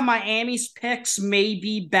think is that Miami's picks may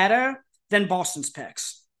be better than Boston's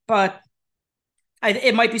picks, but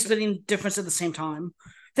it might be splitting difference at the same time.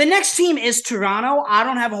 The next team is Toronto. I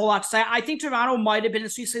don't have a whole lot to say. I think Toronto might have been a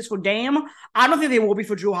sweet place for Dame. I don't think they will be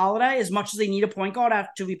for Jrue Holiday as much as they need a point guard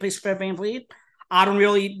to replace Fred VanVleet. I don't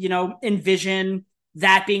really, envision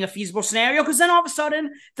that being a feasible scenario because then all of a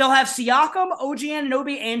sudden they'll have Siakam, OG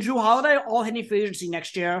Anunoby, and Jrue Holiday all hitting free agency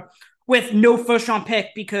next year with no first-round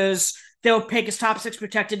pick because they'll pick his top 6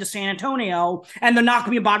 protected to San Antonio, and they're not going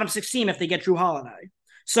to be a bottom 6 team if they get Jrue Holiday.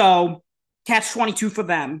 So, catch 22 for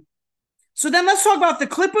them. So then let's talk about the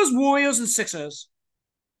Clippers, Warriors, and Sixers.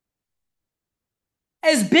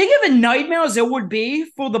 As big of a nightmare as it would be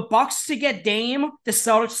for the Bucks to get Dame, the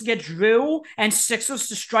Celtics to get Jrue, and Sixers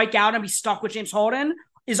to strike out and be stuck with James Harden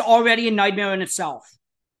is already a nightmare in itself.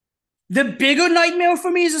 The bigger nightmare for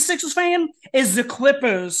me as a Sixers fan is the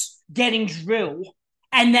Clippers getting Jrue,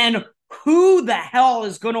 and then who the hell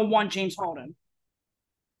is going to want James Harden?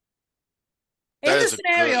 In this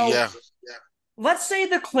scenario, let's say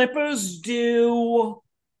the Clippers do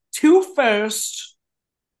 2 firsts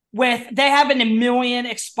with they have an $1 million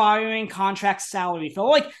expiring contract salary. So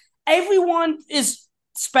like everyone is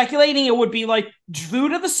speculating it would be like Jrue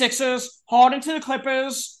to the Sixers, Harden to the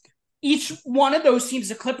Clippers. Each one of those teams,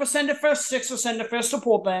 the Clippers send it first, Sixers send it first to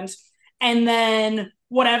Portland, and then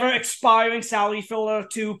whatever expiring salary filler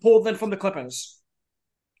to Portland from the Clippers.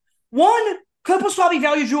 One, Clippers probably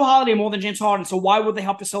value Jrue Holiday more than James Harden, so why would they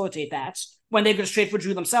help facilitate that when they could straight for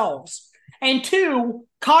Jrue themselves? And 2,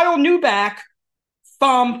 Kyle Neubeck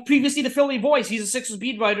from previously the Philly Voice. He's a Sixers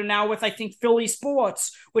beat writer now with, I think, Philly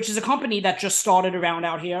Sports, which is a company that just started around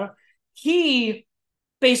out here. He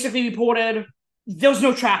basically reported there's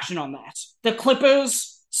no traction on that. The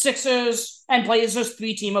Clippers, Sixers, and Blazers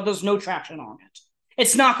 3-teamer, there's no traction on it.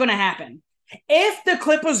 It's not going to happen. If the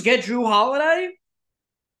Clippers get Jrue Holiday,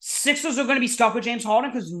 Sixers are going to be stuck with James Harden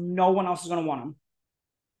because no one else is going to want him.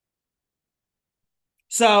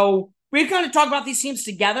 So we kind of talk about these teams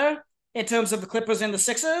together in terms of the Clippers and the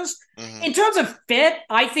Sixers. Mm-hmm. In terms of fit,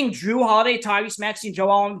 I think Jrue Holiday, Tyrese Maxey, and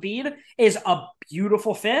Joel Embiid is a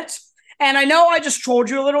beautiful fit. And I know I just trolled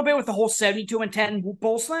you a little bit with the whole 72-10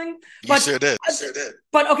 Bulls thing. You sure did.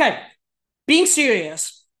 But okay, being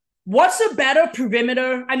serious, what's a better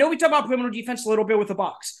perimeter? I know we talk about perimeter defense a little bit with the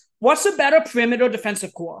Bucks. What's a better perimeter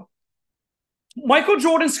defensive core? Michael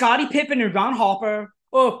Jordan, Scottie Pippen, and Ron Harper,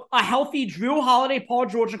 or a healthy Jrue Holiday, Paul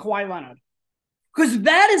George, and Kawhi Leonard? Because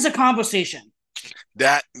that is a conversation.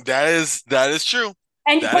 That is true.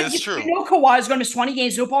 And that is true. You know Kawhi is going to miss 20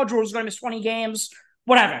 games. You know Paul George is going to miss 20 games.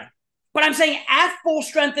 Whatever. But I'm saying at full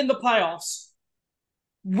strength in the playoffs,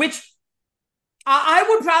 which I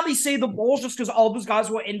would probably say the Bulls just because all those guys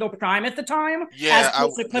were in their prime at the time. Yeah, as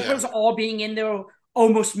opposed to Clippers all being in their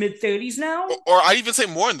almost mid-30s now. Or I'd even say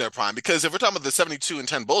more in their prime because if we're talking about the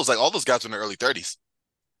 72-10 Bulls, like all those guys were in their early 30s.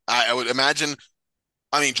 I would imagine,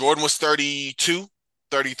 Jordan was 32,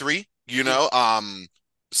 33,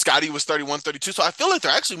 Scottie was 31, 32. So I feel like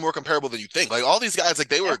they're actually more comparable than you think. Like all these guys, like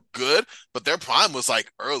they were good, but their prime was like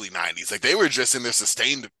early 90s. Like they were just in their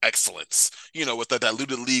sustained excellence, with the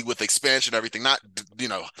diluted league, with expansion, everything, not,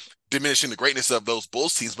 diminishing the greatness of those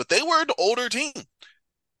Bulls teams, but they were an older team.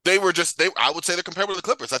 I would say they're comparable to the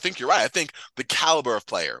Clippers. I think you're right. I think the caliber of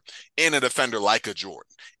player in a defender like a Jordan,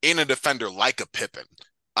 in a defender like a Pippen.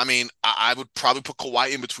 I would probably put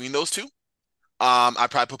Kawhi in between those two. I'd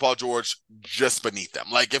probably put Paul George just beneath them.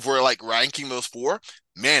 Like if we're like ranking those 4,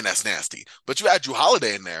 man, that's nasty. But you add Jrue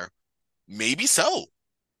Holiday in there, maybe so.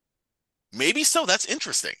 Maybe so. That's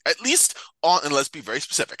interesting. At least and let's be very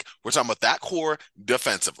specific. We're talking about that core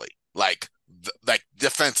defensively, like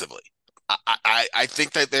defensively. I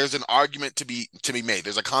think that there's an argument to be made.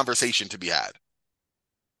 There's a conversation to be had.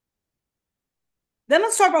 Then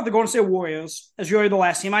let's talk about the Golden State Warriors as really the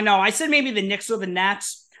last team. I know I said maybe the Knicks or the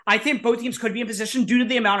Nets. I think both teams could be in position due to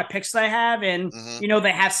the amount of picks they have, and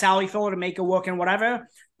they have salary filler to make it work and whatever.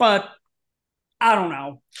 But I don't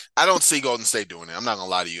know. I don't see Golden State doing it. I'm not gonna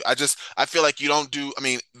lie to you. I feel like you don't do.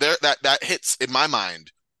 That hits in my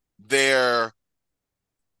mind.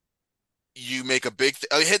 You make a big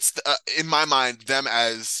hits in my mind them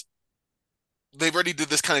as they've already did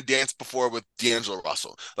this kind of dance before with D'Angelo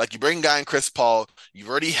Russell. Like you bring a guy in Chris Paul, you've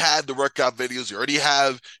already had the workout videos, you already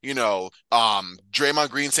have, Draymond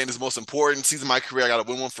Green saying it's the most important season of my career. I got to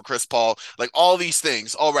win one for Chris Paul. Like all these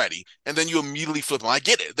things already. And then you immediately flip them. I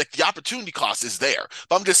get it. Like the opportunity cost is there.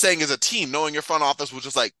 But I'm just saying as a team, knowing your front office was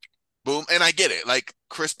just like, boom. And I get it. Like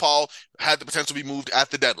Chris Paul had the potential to be moved at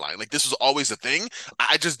the deadline. Like this was always a thing.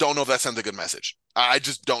 I just don't know if that sends a good message. I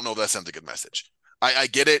just don't know if that sends a good message. I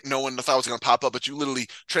get it. No one thought it was going to pop up, but you literally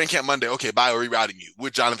training camp Monday. Okay, bye. We're rerouting you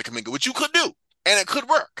with Jonathan Kuminga, which you could do, and it could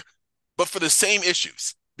work, but for the same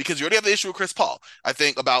issues because you already have the issue with Chris Paul. I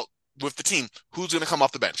think about with the team who's going to come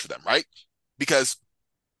off the bench for them, right? Because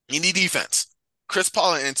you need defense. Chris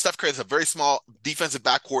Paul and Steph Curry has a very small defensive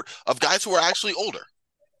backcourt of guys who are actually older,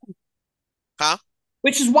 huh?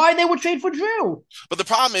 Which is why they would trade for Jrue. But the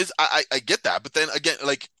problem is, I get that, but then again,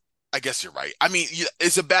 like I guess you're right. I mean,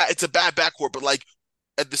 it's a bad backcourt, but like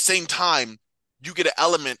at the same time, you get an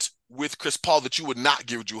element with Chris Paul that you would not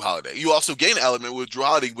give Jrue Holiday. You also gain an element with Jrue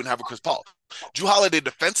Holiday you wouldn't have a Chris Paul. Jrue Holiday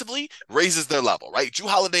defensively raises their level, right? Jrue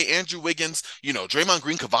Holiday, Andrew Wiggins, Draymond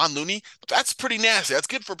Green, Kevon Looney, that's pretty nasty. That's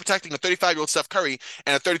good for protecting a 35-year-old Steph Curry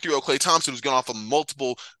and a 33-year-old Klay Thompson who's gone off of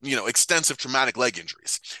multiple, extensive traumatic leg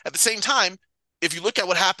injuries. At the same time, if you look at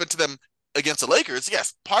what happened to them against the Lakers,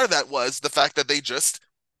 yes, part of that was the fact that they just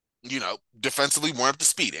defensively weren't up to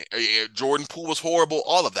speed. Jordan Poole was horrible,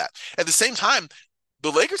 all of that. At the same time,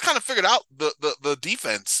 the Lakers kind of figured out the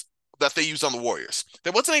defense that they used on the Warriors.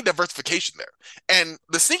 There wasn't any diversification there. And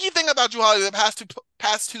the sneaky thing about Jrue Holiday the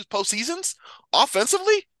past two postseasons,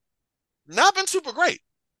 offensively, not been super great.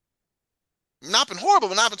 Not been horrible,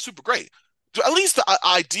 but not been super great. At least the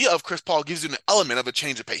idea of Chris Paul gives you an element of a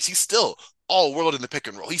change of pace. He's still all world in the pick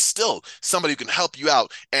and roll. He's still somebody who can help you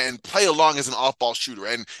out and play along as an off-ball shooter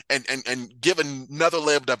and give another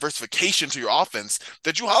layer of diversification to your offense.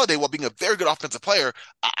 That Jrue Holiday, while being a very good offensive player,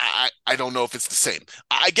 I don't know if it's the same.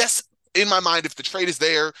 I guess in my mind, if the trade is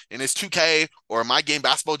there and it's 2K or my game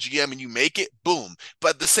basketball GM and you make it, boom.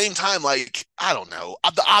 But at the same time, like, I don't know.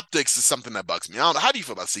 The optics is something that bugs me. I don't know. How do you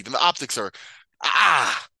feel about Steven? The optics are,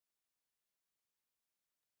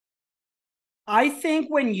 I think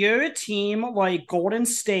when you're a team like Golden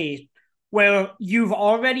State, where you've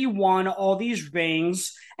already won all these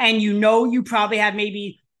rings and you probably have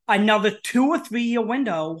maybe another 2 or 3 year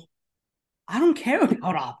window, I don't care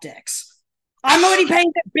about optics. I'm already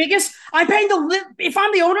paying the biggest. If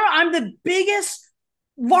I'm the owner, I'm the biggest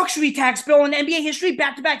luxury tax bill in NBA history,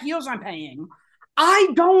 back-to-back years I'm paying. I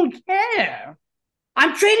don't care.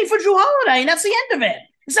 I'm trading for Jrue Holiday, and that's the end of it.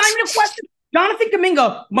 It's not even a question. Jonathan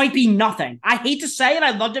Kuminga might be nothing. I hate to say it.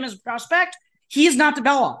 I loved him as a prospect. He is not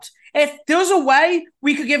developed. If there's a way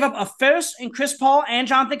we could give up a first in Chris Paul and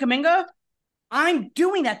Jonathan Kuminga, I'm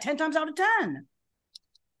doing that 10 times out of 10.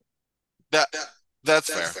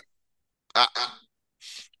 That's fair. I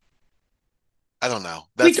don't know.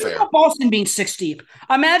 That's fair. About Boston being 6 deep.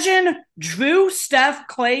 Imagine Jrue, Steph,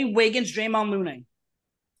 Klay, Wiggins, Draymond, Looney.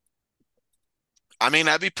 I mean,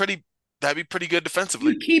 that'd be pretty good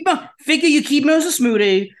defensively. You keep Moses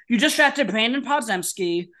Moody. You just drafted Brandon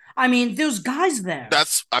Podziemski. I mean, there's guys there.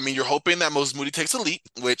 You're hoping that Moses Moody takes a leap,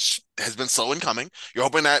 which has been slow in coming. You're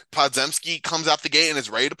hoping that Podziemski comes out the gate and is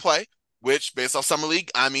ready to play, which, based off Summer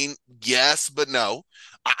League, I mean, yes, but no.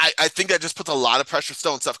 I think that just puts a lot of pressure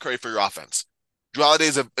still on Steph Curry for your offense. Jrue Holiday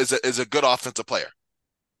is a good offensive player.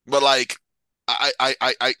 But, like,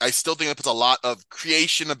 I still think it puts a lot of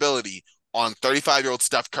creation ability on 35-year-old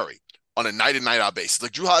Steph Curry on a night in, night out basis.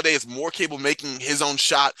 Like Jrue Holiday is more capable of making his own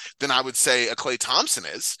shot than I would say a Klay Thompson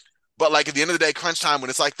is. But like at the end of the day, crunch time, when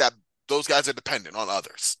it's like that, those guys are dependent on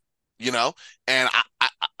others, And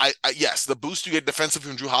I yes, the boost you get defensively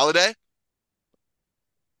from Jrue Holiday,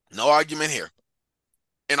 no argument here.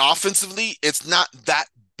 And offensively, it's not that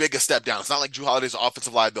big a step down. It's not like Jrue Holiday's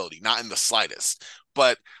offensive liability, not in the slightest.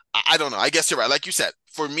 But I don't know. I guess you're right. Like you said,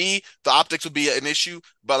 for me, the optics would be an issue.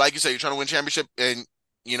 But like you said, you're trying to win championship and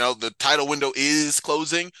the title window is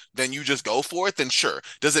closing, then you just go for it, then sure.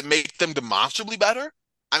 Does it make them demonstrably better?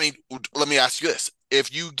 I mean, let me ask you this.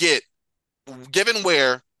 If you get, given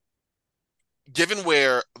where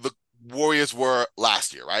the Warriors were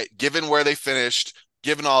last year, right? Given where they finished,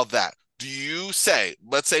 given all of that, do you say,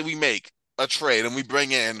 let's say we make a trade and we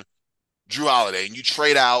bring in Jrue Holiday and you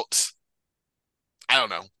trade out, I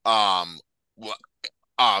don't know,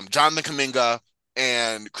 Jonathan Kuminga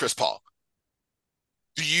and Chris Paul.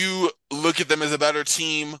 Do you look at them as a better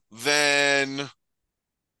team than,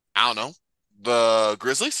 I don't know, the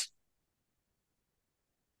Grizzlies?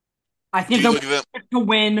 I think they're to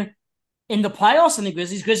win In the playoffs in the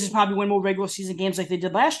Grizzlies probably win more regular season games like they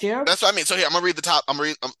did last year. That's what I mean. So here, I'm gonna read the top. I'm gonna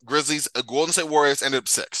read Grizzlies. Golden State Warriors ended up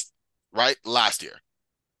 6th, right? Last year.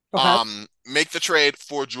 Okay. Make the trade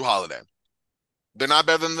for Jrue Holiday. They're not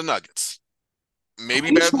better than the Nuggets. Maybe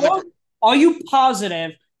Are you better than sure? Are you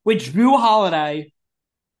positive with Jrue Holiday,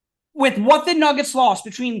 with what the Nuggets lost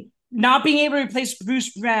between not being able to replace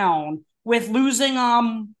Bruce Brown, with losing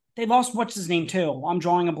they lost what's his name too? I'm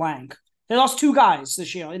drawing a blank. They lost 2 guys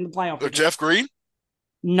this year in the playoff. Jeff Green?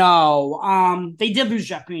 No. They did lose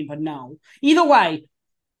Jeff Green, but no. Either way,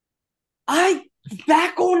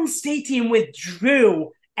 that Golden State team with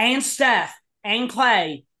Jrue and Steph and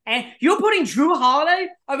Clay, and you're putting Jrue Holiday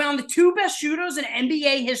around the 2 best shooters in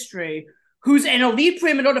NBA history, who's an elite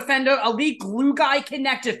perimeter defender, elite glue guy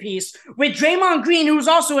connective piece, with Draymond Green, who's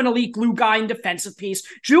also an elite glue guy and defensive piece.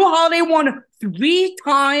 Jrue Holiday won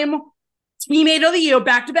 3-time teammate of the year,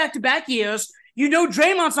 back-to-back years. You know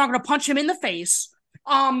Draymond's not going to punch him in the face.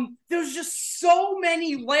 There's just so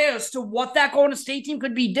many layers to what that Golden State team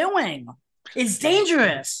could be doing. It's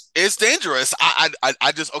dangerous. It's dangerous.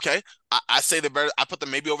 I just, okay. I say they're better. I put them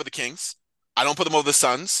maybe over the Kings. I don't put them over the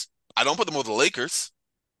Suns. I don't put them over the Lakers.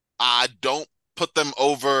 I don't put them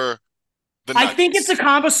over the Nuggets. I think it's a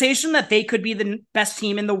conversation that they could be the best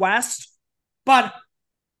team in the West, but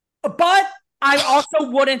I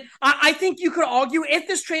also wouldn't. I think you could argue if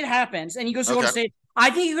this trade happens and he goes to Golden State,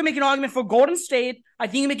 I think you could make an argument for Golden State. I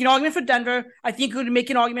think you could make an argument for Denver. I think you could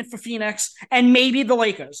make an argument for Phoenix and maybe the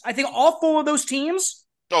Lakers. I think all 4 of those teams.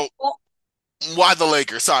 Oh, why the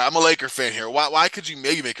Lakers? Sorry, I'm a Laker fan here. Why could you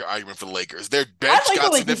maybe make an argument for the Lakers? Their bench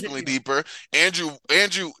got significantly deeper. Anthony,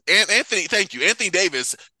 thank you. Anthony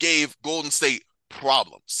Davis gave Golden State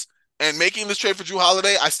problems. And making this trade for Jrue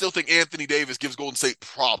Holiday, I still think Anthony Davis gives Golden State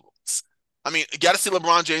problems. I mean, you got to see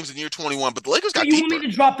LeBron James in year 21, but the Lakers got deeper. You want me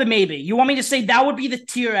to drop the maybe? You want me to say that would be the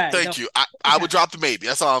tier A? Thank you. I would drop the maybe.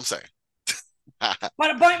 That's all I'm saying.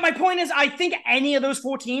 But my point is, I think any of those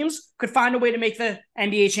 4 teams could find a way to make the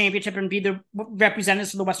NBA championship and be the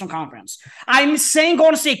representatives of the Western Conference. I'm saying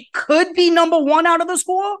Golden State could be number 1 out of those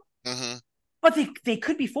 4, but they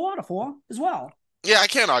could be 4 out of 4 as well. Yeah, I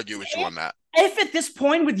can't argue with you on that. If at this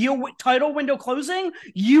point with your title window closing,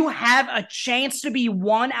 you have a chance to be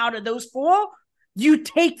 1 out of those 4, you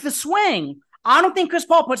take the swing. I don't think Chris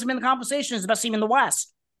Paul puts him in the conversation as the best team in the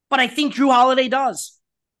West, but I think Jrue Holiday does.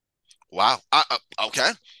 Wow. Okay.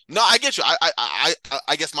 No, I get you.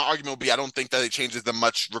 I guess my argument would be I don't think that it changes them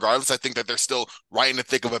much regardless. I think that they're still right in the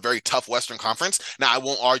thick of a very tough Western Conference. Now, I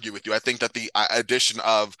won't argue with you. I think that the addition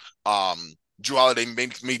of Jrue Holiday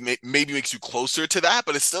maybe makes you closer to that,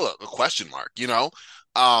 but it's still a question mark, you know?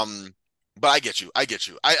 But I get you. I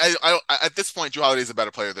at this point, Jrue Holiday is a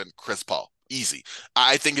better player than Chris Paul. Easy.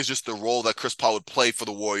 I think it's just the role that Chris Paul would play for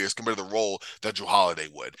the Warriors compared to the role that Jrue Holiday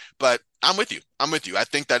would. But I'm with you. I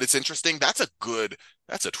think that it's interesting. That's a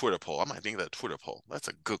Twitter poll. I might think that Twitter poll. That's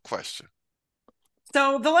a good question.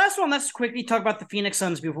 So the last one, let's quickly talk about the Phoenix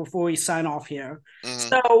Suns before we sign off here.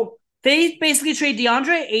 So they basically trade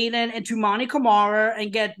DeAndre Ayton and Toumani Camara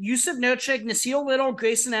and get Yusuf Nurkic, Nasir Little,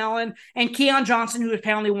 Grayson Allen, and Keon Johnson, who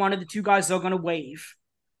apparently one of the 2 guys they're going to waive.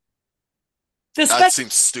 That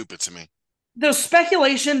seems stupid to me. The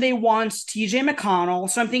speculation they want TJ McConnell,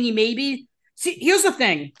 so I'm thinking maybe. See, here's the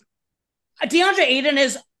thing. DeAndre Ayton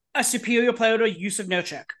is a superior player to Yusuf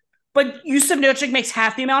Nurkic, but Yusuf Nurkic makes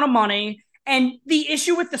half the amount of money. And the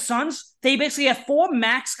issue with the Suns, they basically have 4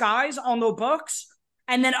 max guys on their books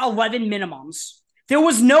and then 11 minimums. There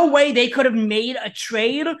was no way they could have made a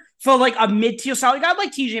trade for like a mid-tier salary guy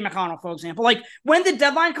like TJ McConnell, for example. Like when the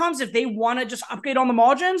deadline comes, if they want to just upgrade on the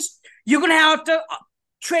margins, you're going to have to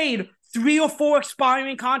trade 3 or 4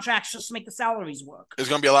 expiring contracts just to make the salaries work. There's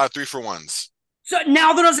going to be a lot of 3-for-1s. So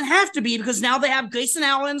now there doesn't have to be because now they have Grayson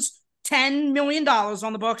Allen's $10 million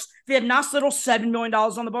on the books. They have Nas Little's $7 million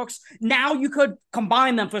on the books. Now you could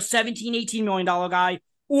combine them for a $17, $18 million guy,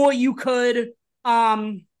 or you could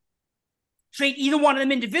trade either one of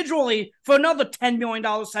them individually for another $10 million,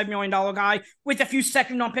 $7 million guy with a few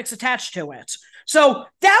second-round picks attached to it. So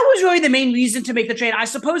that was really the main reason to make the trade. I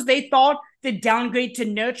suppose they thought the downgrade to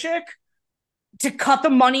Nurkic to cut the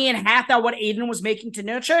money in half that what Ayton was making to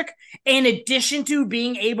Nurkic, in addition to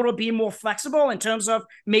being able to be more flexible in terms of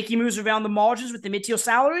making moves around the margins with the mid-tier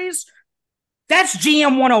salaries. That's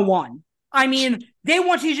GM 101. I mean, they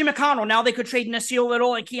want TJ McConnell. Now they could trade Nasir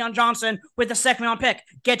Little and Keon Johnson with a second-round pick.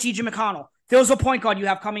 Get TJ McConnell. There's a point guard you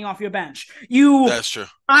have coming off your bench. That's true.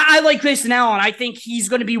 I like Grayson Allen. I think he's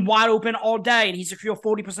going to be wide open all day, and he's a pure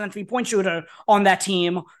 40% three-point shooter on that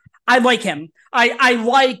team. I like him. I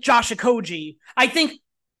like Josh Okogie. I think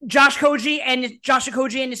Josh Okogie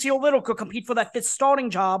and Nasir Little could compete for that 5th starting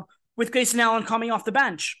job with Grayson Allen coming off the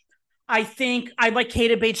bench. I think I like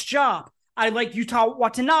Keita Bates-Diop. I like Yuta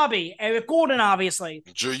Watanabe, Eric Gordon, obviously.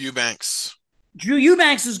 Jrue Eubanks. Jrue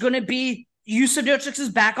Eubanks is going to be Yusuf Nurkic's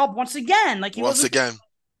backup once again. Once again.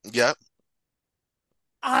 Yep.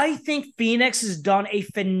 I think Phoenix has done a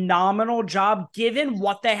phenomenal job, given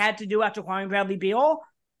what they had to do after acquiring Bradley Beal,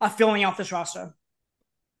 of filling out this roster.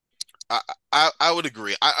 I would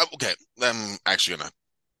agree. Okay, I'm actually gonna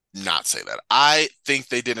not say that. I think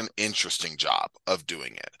they did an interesting job of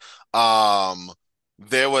doing it.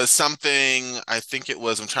 There was something, I think it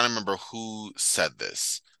was, I'm trying to remember who said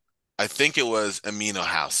this. I think it was Amino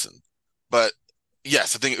Hassan. But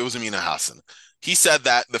yes, I think it was Amino Hassan. He said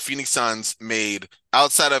that the Phoenix Suns made,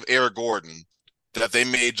 outside of Eric Gordon, that they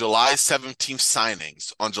made July 17th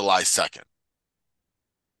signings on July 2nd.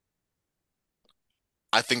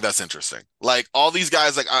 I think that's interesting. Like, all these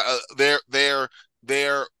guys, like,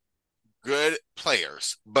 they're good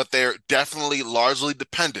players, but they're definitely largely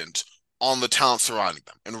dependent on the talent surrounding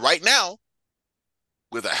them. And right now,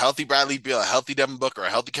 with a healthy Bradley Beal, a healthy Devin Booker, a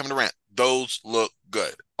healthy Kevin Durant, those look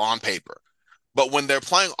good on paper. But when they're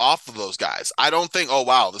playing off of those guys, I don't think, oh,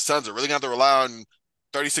 wow, the Suns are really going to have to rely on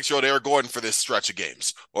 36-year-old Eric Gordon for this stretch of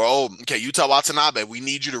games. Or, oh, okay, Yuta Watanabe, we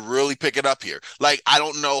need you to really pick it up here. Like, I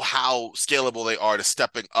don't know how scalable they are to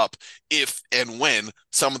stepping up if and when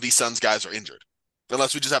some of these Suns guys are injured.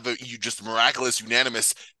 Unless we just have just miraculous,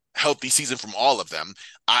 unanimous, healthy season from all of them.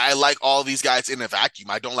 I like all these guys in a vacuum.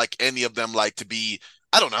 I don't like any of them like to be,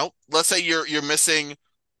 I don't know, let's say you're missing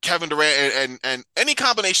Kevin Durant and any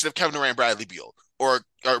combination of Kevin Durant and Bradley Beal, or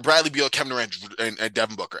Bradley Beal, Kevin Durant, and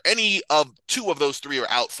Devin Booker. Any of two of those three are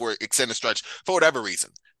out for extended stretch for whatever reason.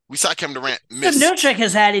 We saw Kevin Durant miss. Nurkic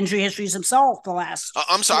has had injury histories himself the last.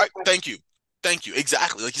 I'm sorry. Thank you.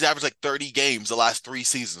 Exactly. Like, he's averaged like 30 games the last 3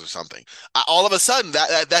 seasons or something. All of a sudden,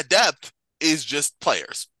 that depth is just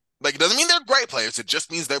players. Like, it doesn't mean they're great players. It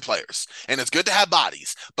just means they're players. And it's good to have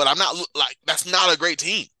bodies. But I'm not, like, that's not a great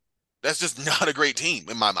team. That's just not a great team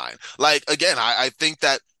in my mind. Like, again, I think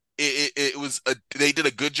that they did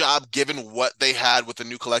a good job given what they had with the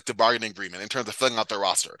new collective bargaining agreement in terms of filling out their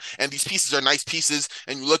roster. And these pieces are nice pieces,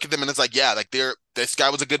 and you look at them and it's like, yeah, like, this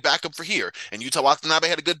guy was a good backup for here, and Yuta Watanabe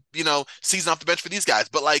had a good, season off the bench for these guys.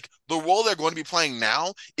 But, like, the role they're going to be playing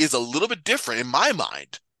now is a little bit different in my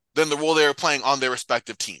mind than the role they were playing on their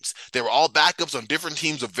respective teams. They were all backups on different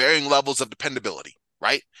teams of varying levels of dependability,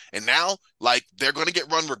 right? And now, like, they're going to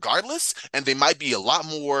get run regardless, and they might be a lot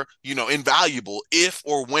more, invaluable if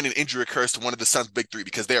or when an injury occurs to one of the Suns' big three,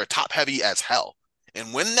 because they are top heavy as hell.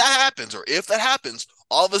 And when that happens, or if that happens,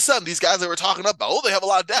 all of a sudden, these guys that we're talking about, oh, they have a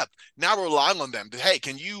lot of depth. Now we're relying on them to, hey,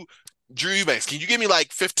 Jrue Eubanks, can you give me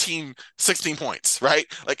like 15, 16 points, right?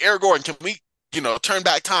 Like, Eric Gordon, can we, turn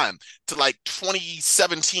back time to like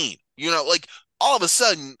 2017? Like, all of a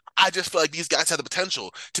sudden, I just feel like these guys have the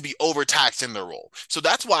potential to be overtaxed in their role. So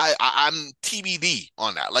that's why I'm TBD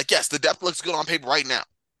on that. Like, yes, the depth looks good on paper right now.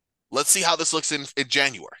 Let's see how this looks in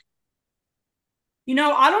January.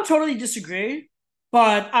 I don't totally disagree,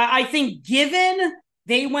 but I think given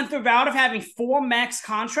they went the route of having 4 max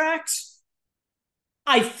contracts,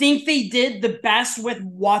 I think they did the best with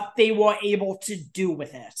what they were able to do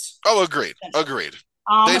with it. Oh, agreed. They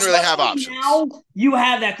didn't really have options. Now you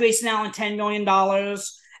have that Grayson Allen $10 million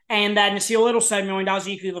and that Nasir Little $7 million.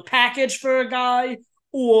 You could either package for a guy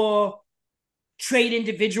or trade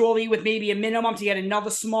individually with maybe a minimum to get another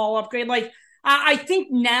small upgrade. Like, I think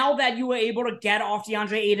now that you were able to get off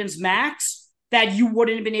DeAndre Ayton's max, that you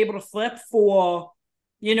wouldn't have been able to flip for,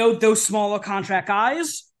 those smaller contract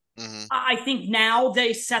guys. Mm-hmm. I think now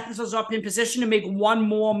they set themselves up in position to make one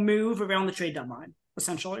more move around the trade deadline,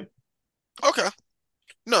 essentially. Okay.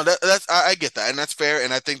 No, that's I get that, and that's fair,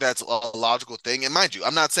 and I think that's a logical thing. And mind you,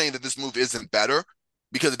 I'm not saying that this move isn't better,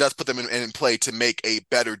 because it does put them in play to make a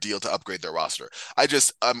better deal to upgrade their roster. I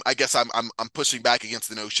guess I'm pushing back against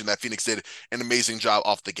the notion that Phoenix did an amazing job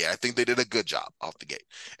off the gate. I think they did a good job off the gate,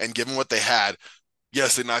 and given what they had,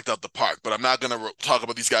 yes, they knocked out the park. But I'm not gonna talk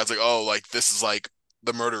about these guys like, oh, like, this is like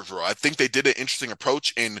the murderer's row. I think they did an interesting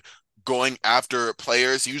approach in going after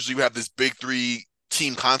players. Usually we have this big three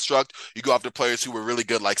team construct. You go after players who were really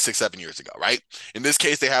good like 6-7 years ago, right? In this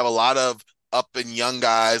case, they have a lot of up and young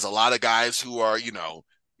guys, a lot of guys who are,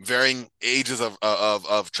 varying ages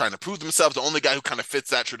of trying to prove themselves. The only guy who kind of fits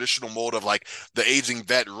that traditional mold of like the aging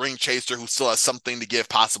vet ring chaser who still has something to give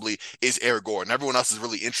possibly is Eric Gordon. Everyone else is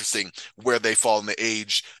really interesting where they fall in the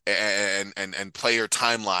age and player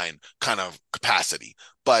timeline kind of capacity.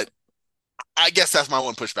 But I guess that's my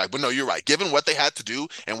one pushback. But no, you're right. Given what they had to do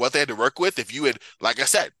and what they had to work with, if you had, like I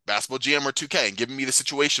said, basketball GM or 2K and given me the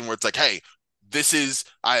situation where it's like, hey,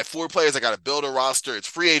 I have 4 players. I got to build a roster. It's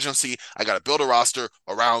free agency. I got to build a roster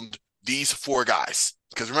around these 4 guys.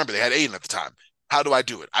 Because remember, they had Aiden at the time. How do I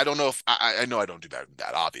do it? I don't know if I know I don't do better than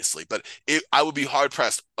that, obviously, but I would be hard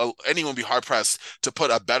pressed. Anyone would be hard pressed to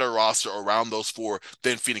put a better roster around those 4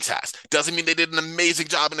 than Phoenix has. Doesn't mean they did an amazing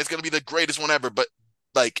job and it's going to be the greatest one ever, but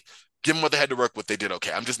like, given what they had to work with, they did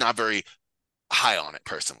okay. I'm just not very high on it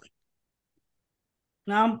personally.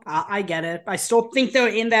 No, I get it. I still think they're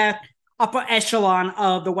in that upper echelon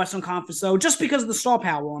of the Western Conference, though, just because of the star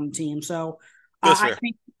power on the team. So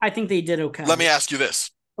I think they did okay. Let me ask you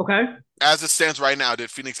this. Okay. As it stands right now, did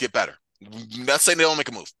Phoenix get better? Let's say they don't make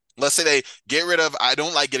a move. Let's say they get rid of, I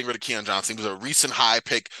don't like getting rid of Keon Johnson. He was a recent high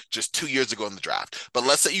pick just 2 years ago in the draft. But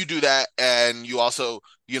let's say you do that and you also,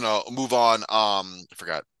 move on. I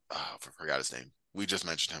forgot his name. We just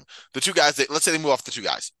mentioned him. The 2 guys, let's say they move off the 2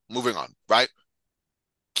 guys. Moving on, right?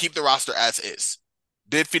 Keep the roster as is.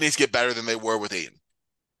 Did Phoenix get better than they were with Aiden?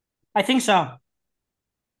 I think so.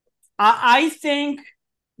 I think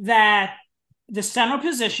that the center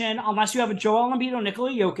position, unless you have a Joel Embiid or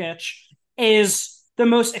Nikola Jokic, is the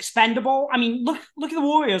most expendable. I mean, look at the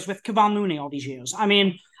Warriors with Kevon Looney all these years. I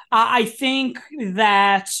mean, I think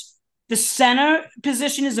that the center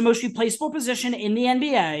position is the most replaceable position in the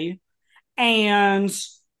NBA. And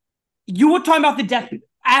you were talking about the depth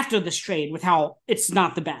after this trade with how it's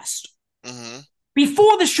not the best. Mm-hmm.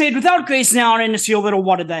 Before this trade, without Grayson Allen and Nasir Little,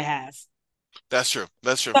 what did they have? That's true.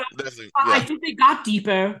 Yeah. I think they got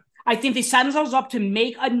deeper. I think they set themselves up to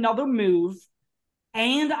make another move.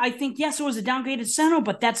 And I think, yes, it was a downgraded center,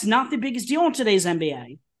 but that's not the biggest deal in today's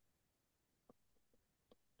NBA.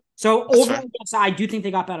 So overall, yes, I do think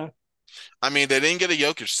they got better. I mean, they didn't get a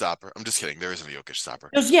Jokic stopper. I'm just kidding. There isn't a Jokic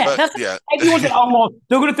stopper. Everyone said, "Oh, well,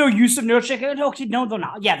 they're going to throw Yusuf Nurkic." No, they're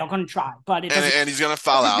not. Yeah, they're going to try, but and he's going to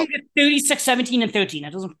foul out. 36, 17, and 13.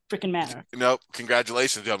 It doesn't freaking matter. Nope.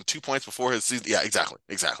 Congratulations. You have 2 points before his season. Yeah, exactly.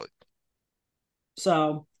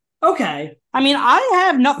 So, okay. I mean, I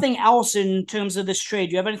have nothing else in terms of this trade.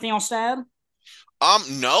 Do you have anything else to add?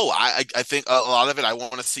 No, I think a lot of it, I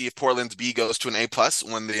want to see if Portland's B goes to an A+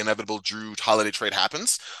 when the inevitable Jrue Holiday trade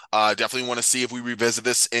happens. Definitely want to see if we revisit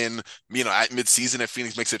this in, at midseason, if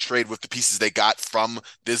Phoenix makes a trade with the pieces they got from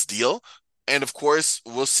this deal. And of course,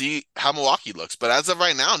 we'll see how Milwaukee looks. But as of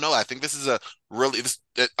right now, no, I think this is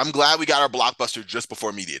I'm glad we got our blockbuster just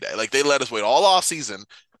before media day. Like, they let us wait all off season.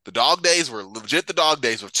 The dog days were legit the dog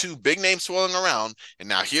days with 2 big names swirling around, and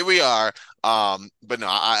now here we are. But no,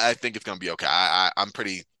 I think it's gonna be okay. I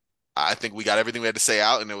think we got everything we had to say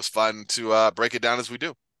out, and it was fun to break it down as we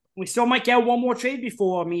do. We still might get one more trade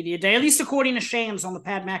before media day, at least according to Shams on the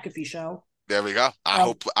Pat McAfee show. There we go.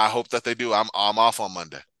 I hope that they do. I'm off on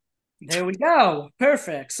Monday. There we go.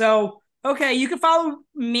 Perfect. So, okay, you can follow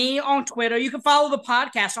me on Twitter. You can follow the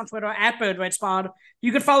podcast on Twitter at BirdRightSpot.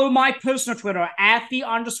 You can follow my personal Twitter at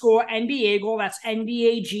 @the_NBAGel. That's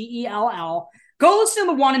NBAGELL. Go listen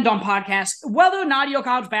to the One and Done podcast. Whether or not you're a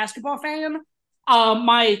college basketball fan,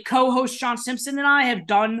 my co-host Sean Simpson and I have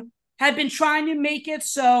been trying to make it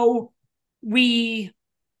so we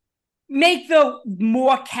make the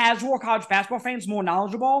more casual college basketball fans more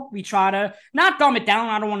knowledgeable. We try to not dumb it down.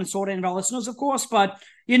 I don't want to insult any of our listeners, of course, but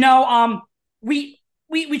we try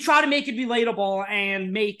to make it relatable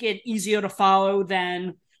and make it easier to follow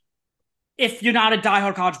than if you're not a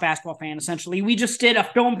diehard college basketball fan, essentially. We just did a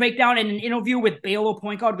film breakdown and an interview with Baylor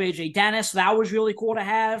point guard Ray Dennis. That was really cool to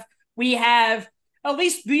have. We have at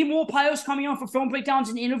least 3 more players coming on for film breakdowns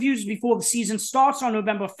and interviews before the season starts on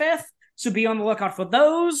November 5th. So be on the lookout for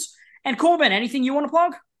those. And Corban, anything you want to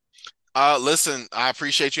plug? Listen, I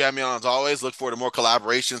appreciate you having me on as always. Look forward to more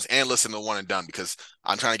collaborations and listen to One and Done because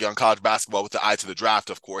I'm trying to get on college basketball with the eye to the draft,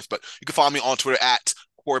 of course. But you can follow me on Twitter at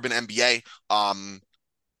CorbanNBA.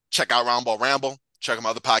 Check out Roundball Ramble. Check out my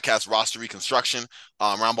other podcast, Roster Reconstruction.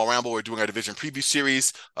 Roundball Ramble, we're doing our division preview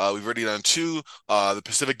series. We've already done 2, the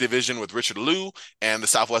Pacific Division with Richard Liu and the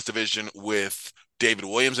Southwest Division with David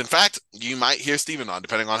Williams. In fact, you might hear Steven on,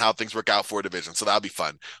 depending on how things work out for a division. So that'll be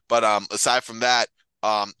fun. But aside from that,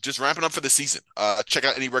 just ramping up for the season. Check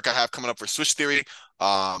out any work I have coming up for Switch Theory.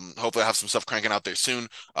 Hopefully I have some stuff cranking out there soon.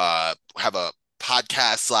 Have a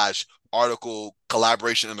podcast / article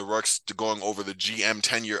collaboration in the works to going over the GM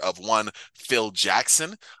tenure of one Phil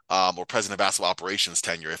Jackson, or President of Basketball Operations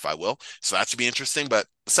tenure, if I will. So that should be interesting. But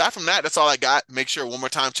aside from that, that's all I got. Make sure one more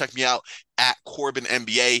time, check me out at Corban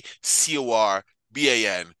NBA,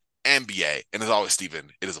 CORBAN NBA. And as always,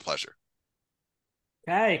 Steven, it is a pleasure.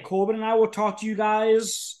 Okay, Corban and I will talk to you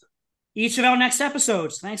guys each of our next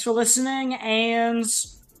episodes. Thanks for listening, and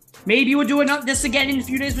maybe we'll do this again in a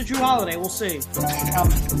few days with Jrue Holiday. We'll see.